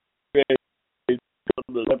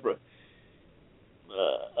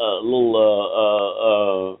 A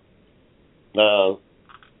little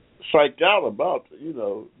psyched out about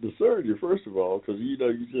the surgery, first of all, because you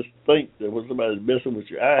just think that when somebody's messing with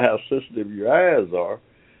your eye, how sensitive your eyes are,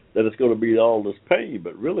 that it's going to be all this pain,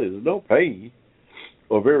 but really there's no pain,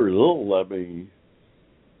 or very little. I mean,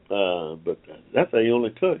 but that thing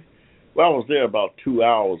only took. Well, I was there about 2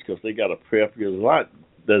 hours because they got to prep. There's a lot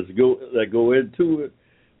that go into it,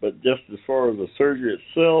 but just as far as the surgery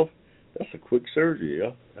itself, that's a quick surgery.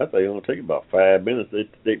 Yeah, that thing only take about 5 minutes. They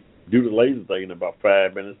do the laser thing in about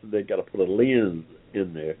 5 minutes, and they got to put a lens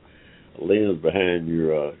in there, a lens behind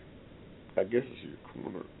your, I guess it's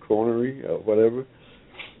your coronary or whatever.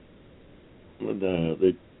 And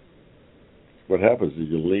what happens is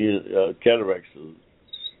your lens, cataracts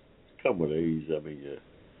come with age. I mean, your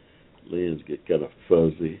lens get kind of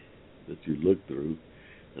fuzzy that you look through,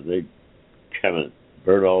 and they kind of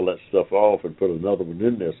burn all that stuff off and put another one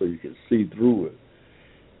in there so you can see through it.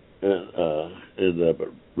 But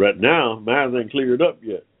right now, mine ain't cleared up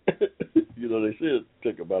yet. They said it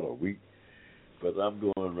took about a week, but I'm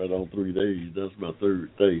going right on 3 days. That's my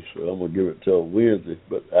third day, so I'm gonna give it till Wednesday.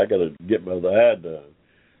 But I gotta get my other eye done.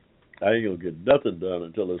 I ain't gonna get nothing done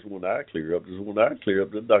until this one eye clear up. This one eye clear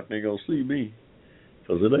up, the doctor ain't gonna see me,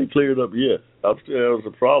 because it ain't cleared up yet. I'm still having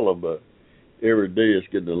a problem, but every day it's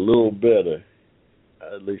getting a little better.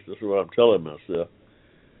 At least that's what I'm telling myself.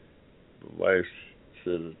 My wife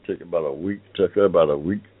said it took about a week. Took her about a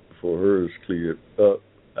week before hers cleared up.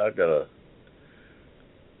 I got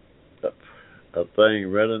a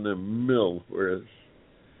thing right in the middle where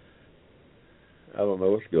I don't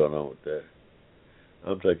know what's going on with that.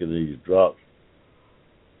 I'm taking these drops.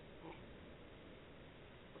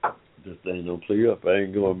 This thing don't clear up. I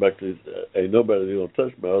ain't going back to. Ain't nobody gonna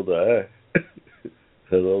touch my other eye.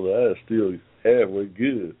 That other eye is still halfway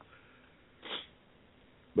good.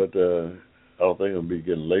 But I don't think I'm gonna be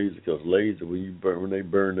getting laser, because laser, when they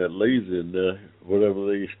burn that laser in there, whatever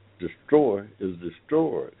they destroy is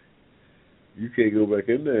destroyed. You can't go back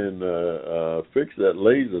in there and fix that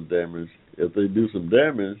laser damage. If they do some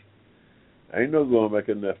damage, ain't no going back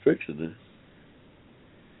in there fixing it.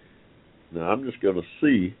 Now I'm just gonna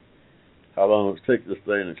see how long it takes this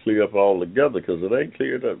thing to clear up all together, because it ain't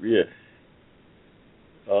cleared up yet.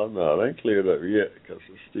 Oh no, it ain't cleared up yet, because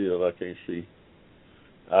it's still, I can't see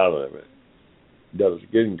out of it. But it's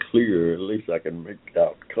getting clearer. At least I can make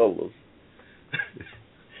out colors.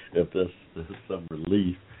 If that's some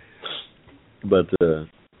relief. But it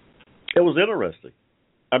was interesting.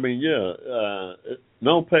 I mean,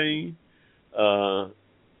 no pain. The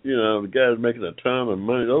guy's making a ton of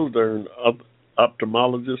money. Those darn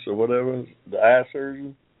ophthalmologists or whatever, the eye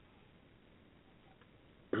surgeon,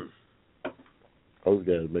 those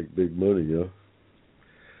guys make big money, yo.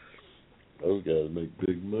 Those guys make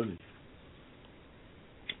big money.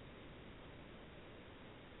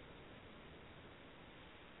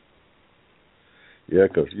 Yeah,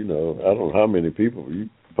 because, I don't know how many people, you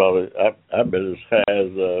probably, I bet as high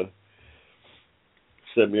as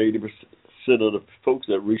 70, 80% of the folks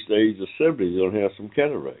that reach the age of 70 are going to have some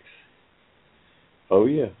cataracts. Oh,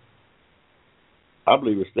 yeah. I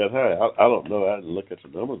believe it's that high. I don't know. I didn't look at the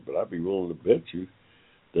numbers, but I'd be willing to bet you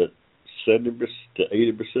that 70 to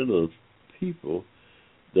 80% of people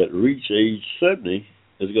that reach age 70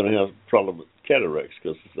 is going to have a problem with cataracts,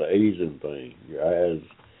 because it's an aging thing. Your eyes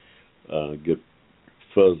get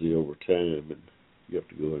fuzzy over time, and you have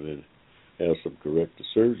to go in and have some corrective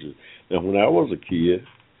surgery. Now, when I was a kid,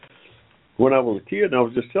 and I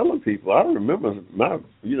was just telling people, I remember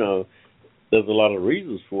there's a lot of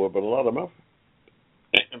reasons for it, but a lot of my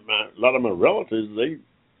relatives,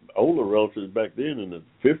 older relatives back then in the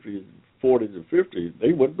 50s, 40s, and 50s,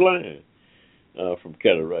 they went blind from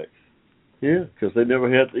cataracts. Yeah, because they never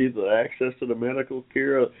had either access to the medical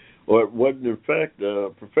care, or it wasn't, in fact,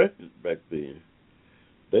 perfected back then.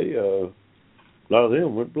 they a lot of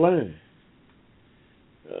them went blind.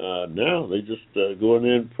 Now they just go in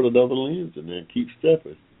there and put another lens in there and keep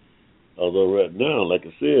stepping. Although right now, like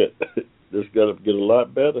I said, this got to get a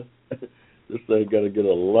lot better. This thing got to get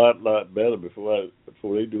a lot better before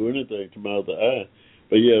they do anything to my other eye.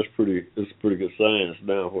 But yeah, it's pretty good science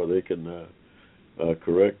now where they can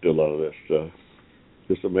correct a lot of that stuff.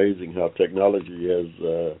 It's amazing how technology has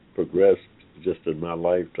progressed just in my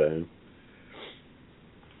lifetime.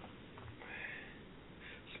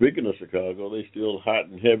 Speaking of Chicago, they still hot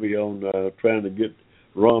and heavy on trying to get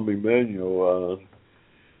Rahm Emanuel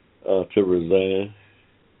to resign.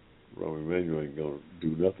 Rahm Emanuel ain't gonna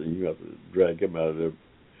do nothing. You have to drag him out of there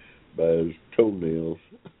by his toenails.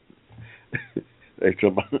 They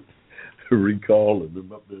talking about recalling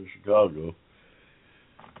him up there in Chicago.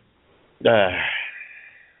 I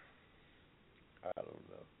don't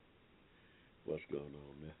know what's going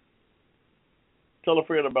on there. Tell a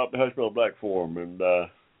friend about the Hushmo Black Forum, and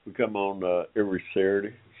we come on every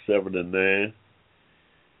Saturday, 7 to 9.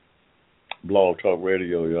 Blog Talk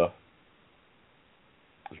Radio, y'all.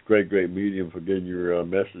 It's a great medium for getting your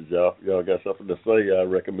message out. Y'all got something to say, I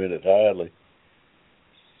recommend it highly.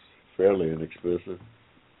 It's fairly inexpensive.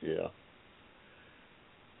 Yeah.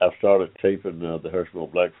 I've started taping the Hushmo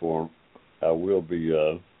Black Forum. I will be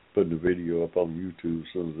putting the video up on YouTube as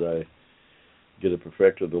soon as I get it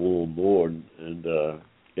perfected a little more and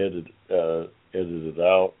edit it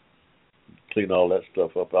out, clean all that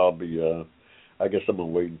stuff up. I'll be, I guess I'm going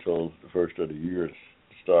to wait until the first of the year to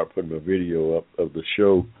start putting a video up of the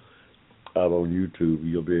show out on YouTube.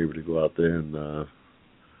 You'll be able to go out there and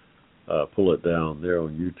pull it down there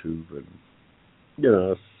on YouTube. And, you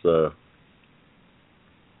know, it's,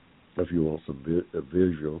 if you want some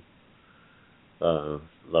visual. A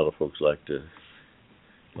lot of folks like the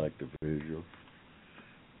visual.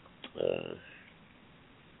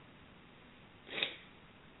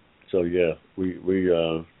 So yeah, we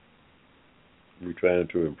trying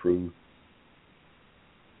to improve.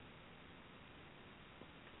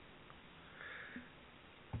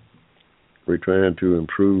 We're trying to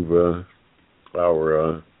improve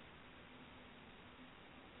our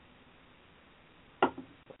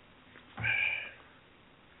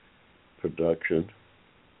production.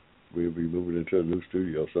 We'll be moving into a new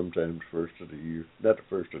studio sometime first of the year. Not the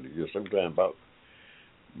first of the year, sometime about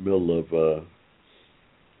middle of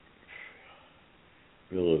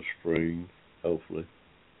spring, hopefully.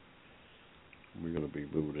 We're going to be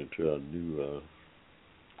moving into a new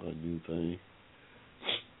thing.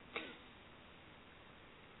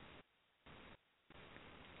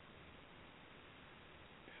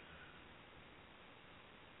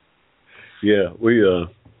 Yeah, we're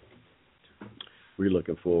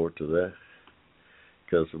looking forward to that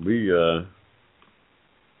because we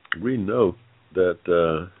know that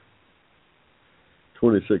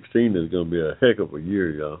 2016 is going to be a heck of a year,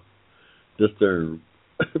 y'all. This darn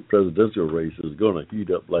presidential race is going to heat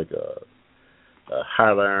up like a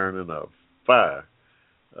hot iron in a fire,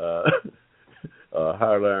 a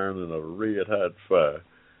hot iron in a red hot fire.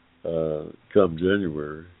 Come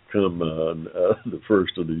January, come the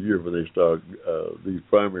first of the year when they start these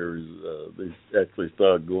primaries, they actually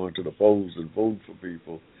start going to the polls and vote for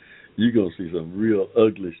people. You're gonna see some real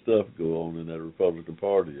ugly stuff go on in that Republican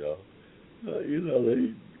Party, y'all. You know,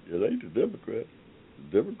 it ain't the Democrats.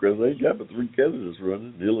 The Democrats ain't got but 3 candidates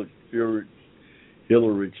running.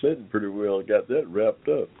 Hillary Clinton pretty well got that wrapped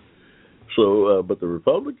up. So, but the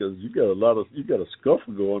Republicans, you got a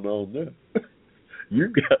scuffle going on there. You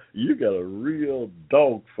got a real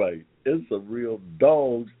dog fight. It's some real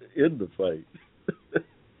dogs in the fight.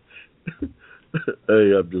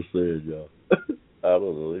 Hey, I'm just saying, y'all. I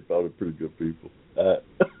don't know. They're probably pretty good people.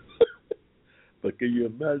 But can you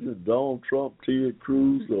imagine Donald Trump, Ted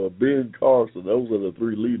Cruz, or Ben Carson? Those are the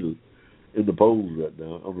 3 leaders in the polls right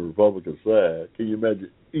now on the Republican side. Can you imagine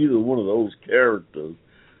either one of those characters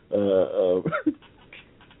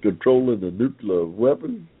controlling the nuclear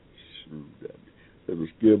weapons? Shoot, that would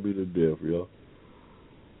scare me to death, y'all.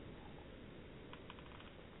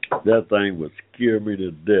 That thing would scare me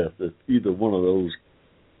to death if either one of those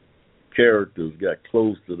characters got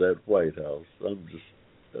close to that White House. I'm just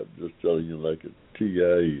telling you like a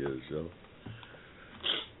TIE is, y'all.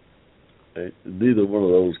 And neither one of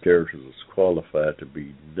those characters is qualified to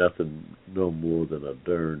be nothing no more than a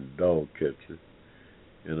darn dog catcher.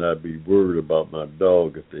 And I'd be worried about my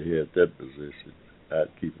dog if they had that position.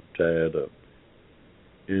 I'd keep him tied up,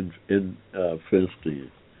 fenced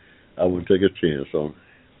in. I wouldn't take a chance on it.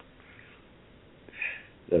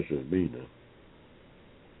 That's just me now.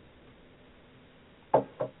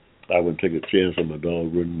 I wouldn't take a chance on my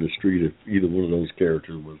dog running the street if either one of those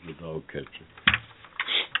characters was the dog catcher.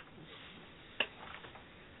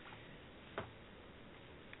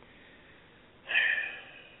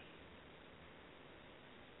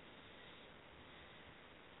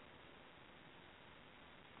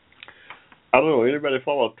 I don't know. Anybody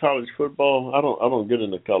follow college football? I don't get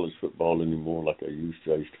into college football anymore like I used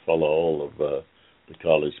to. I used to follow all of the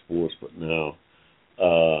college sports, but now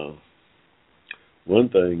one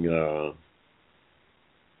thing.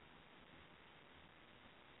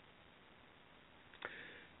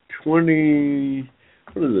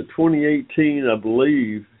 2018, I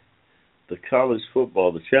believe, the college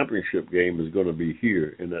football, the championship game is going to be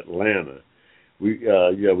here in Atlanta.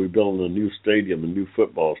 We're building a new stadium, a new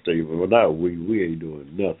football stadium. Well, now we ain't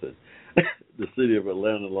doing nothing. The city of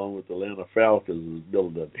Atlanta, along with the Atlanta Falcons, is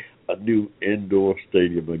building a new indoor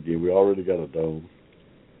stadium again. We already got a dome,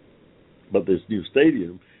 but this new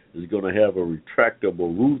stadium is going to have a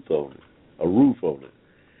retractable roof on it. A roof on it.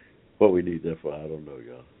 What we need that for, I don't know,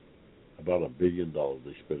 y'all. About $1 billion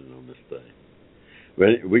they spending on this thing.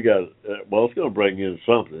 We got it's going to bring in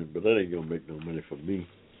something, but that ain't going to make no money for me.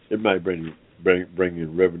 It might bring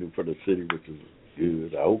in revenue for the city, which is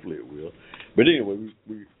good. Hopefully it will. But anyway,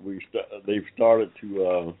 they've started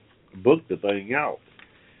to book the thing out.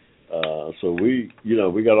 So we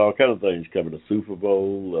got all kind of things coming. The Super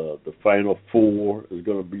Bowl, the Final Four is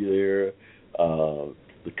going to be there.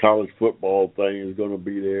 The college football thing is going to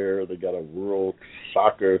be there. They got a world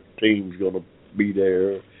soccer team's going to be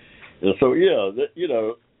there. And so,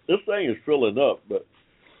 this thing is filling up. But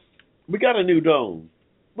we got a new dome.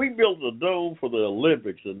 We built a dome for the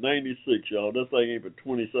Olympics in '96, y'all. That thing ain't but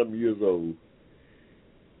 20-something years old.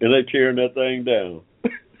 And they tearing that thing down.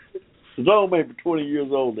 The dome ain't but 20 years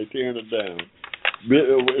old. They tearing it down.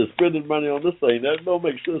 Spending money on this thing, that don't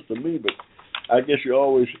make sense to me. But I guess you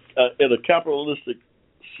always, in a capitalistic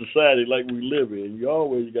society like we live in, you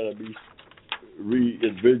always got to be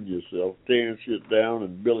reinventing yourself, tearing shit down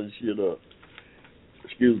and building shit up.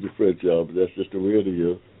 Excuse the French, y'all, but that's just the way it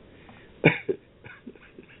is.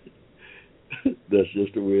 That's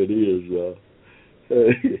just the way it is, y'all.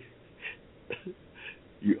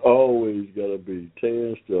 You always got to be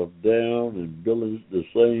tearing stuff down and building the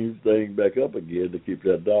same thing back up again to keep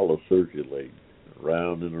that dollar circulating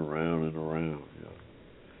around and around and around. You know.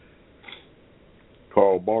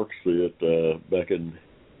 Karl Marx said back in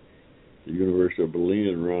the University of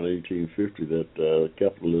Berlin around 1850 that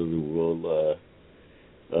capitalism will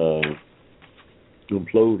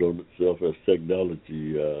implode on itself as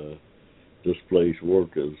technology displace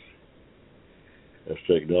workers. As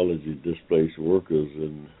technology displace workers,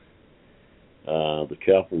 and the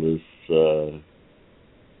capitalists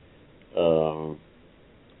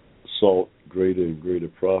sought greater and greater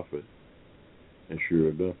profit. And sure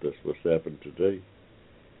enough, that's what's happened today.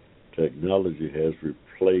 Technology has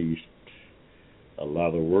replaced a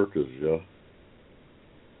lot of workers, y'all.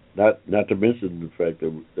 Not to mention the fact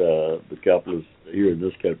that the capitalists here in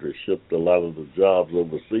this country shipped a lot of the jobs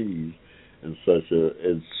overseas in search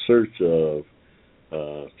of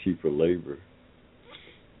cheaper labor.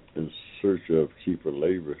 In search of cheaper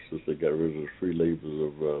labor, since they got rid of the free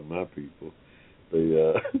labor of my people,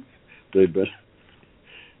 they've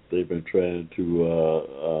been trying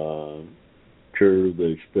to curb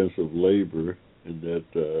the expensive labor in that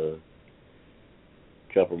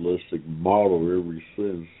capitalistic model ever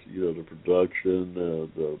since. The production,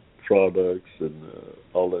 the products, and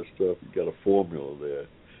all that stuff. You got a formula there.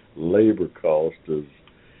 Labor cost is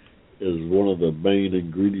one of the main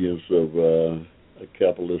ingredients of a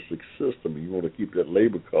capitalistic system. You want to keep that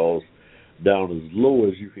labor cost down as low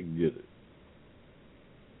as you can get it.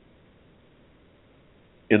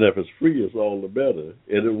 And if it's free, it's all the better.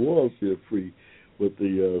 And it was here free with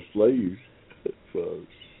the slaves for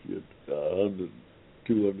 100,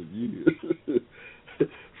 200 years.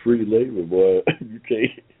 Free labor, boy. You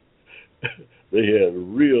can't. They had a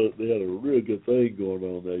real good thing going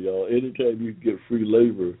on there, y'all. Anytime you can get free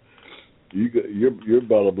labor, your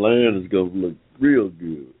bottom line is going to look real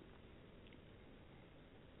good.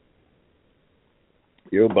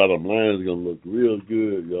 Your bottom line is going to look real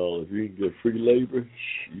good, y'all. If you can get free labor,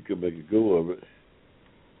 you can make a go of it.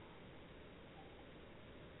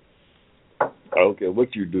 I don't care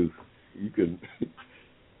what you do. You can,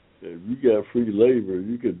 if you got free labor,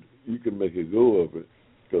 you can make a go of it,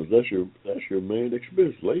 because that's your main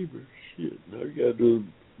expense, labor. Shit. Now you got to do is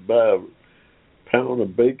buy a pound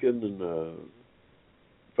of bacon and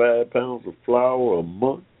 5 pounds of flour a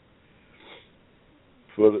month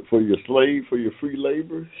for your slave, for your free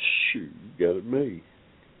labor. Shoot, you got it made.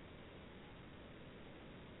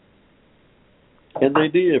 And they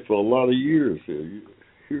did for a lot of years. You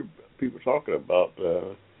hear people talking about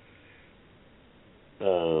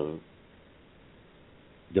the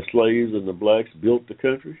slaves and the blacks built the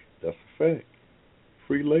country. That's a fact.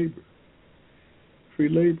 Free labor. Free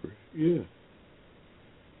labor, yeah.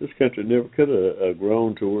 This country never could have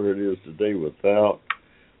grown to where it is today without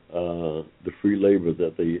the free labor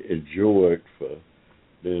that they enjoyed for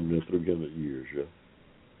damn near 300 years, yeah.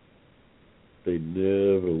 They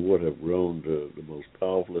never would have grown to the most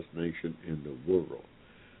powerful nation in the world.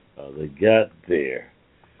 They got there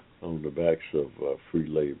on the backs of free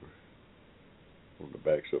labor, on the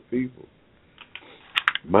backs of people,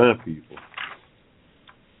 my people.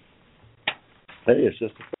 Hey, it's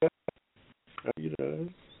just a fact. You know,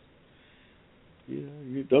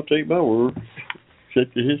 you don't take my word.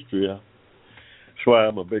 Check the history out. That's why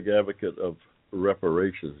I'm a big advocate of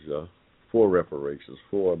reparations, for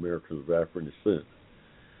Americans of African descent.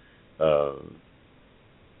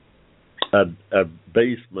 I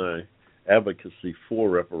base my advocacy for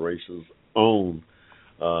reparations on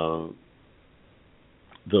the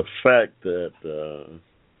fact that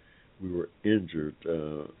we were injured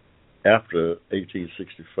after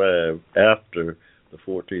 1865, after the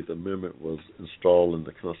 14th Amendment was installed in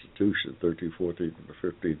the Constitution. 13th, 14th, and the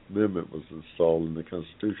 15th Amendment was installed in the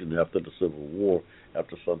Constitution after the Civil War,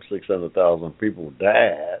 after some 600,000 people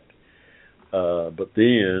died. But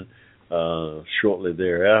then, shortly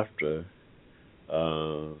thereafter,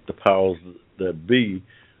 the powers that be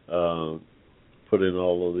put in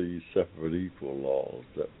all of these separate equal laws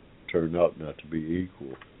that turned out not to be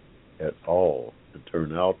equal at all, and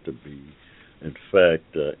turned out to be, in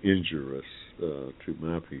fact, injurious to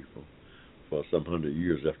my people for some 100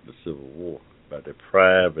 years after the Civil War, by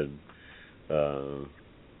depriving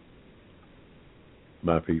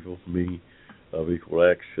my people, me, of equal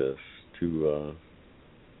access to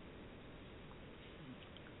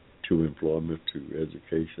employment, to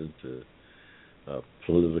education, to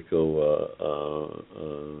political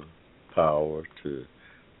power, to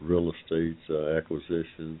real estate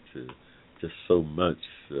acquisition, to just so much,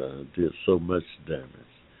 did so much damage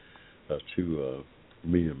to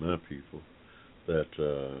me and my people that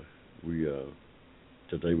we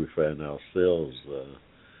today we find ourselves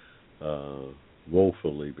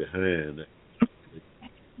woefully behind.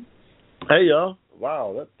 Hey y'all!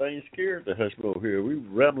 Wow, that thing scared the Hushmo here. We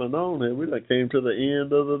rambling on here. We like came to the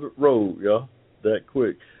end of the road, y'all. That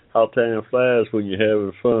quick. How time flies when you're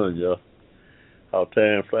having fun, y'all. How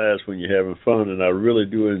time flies when you're having fun, and I really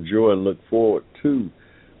do enjoy and look forward to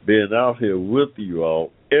being out here with you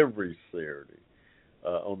all every Saturday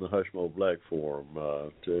on the Hushmo Black Forum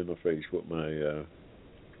to interface with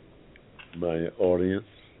my audience.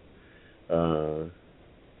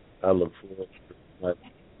 I look forward to that.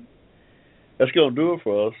 That's going to do it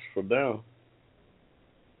for us for now.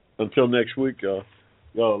 Until next week, y'all.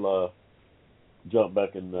 Y'all jump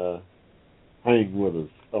back and hang with us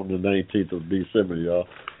on the 19th of December, y'all.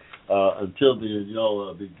 Until then,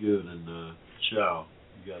 y'all be good and ciao.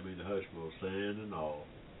 You got me the Hushmo saying and all.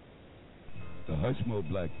 The Hushmo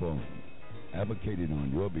Black Forum, advocated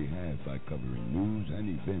on your behalf by covering news and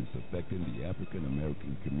events affecting the African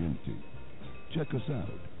American community. Check us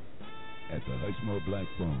out at the Hushmo Black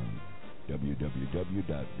Forum,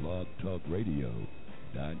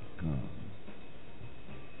 www.blogtalkradio.com.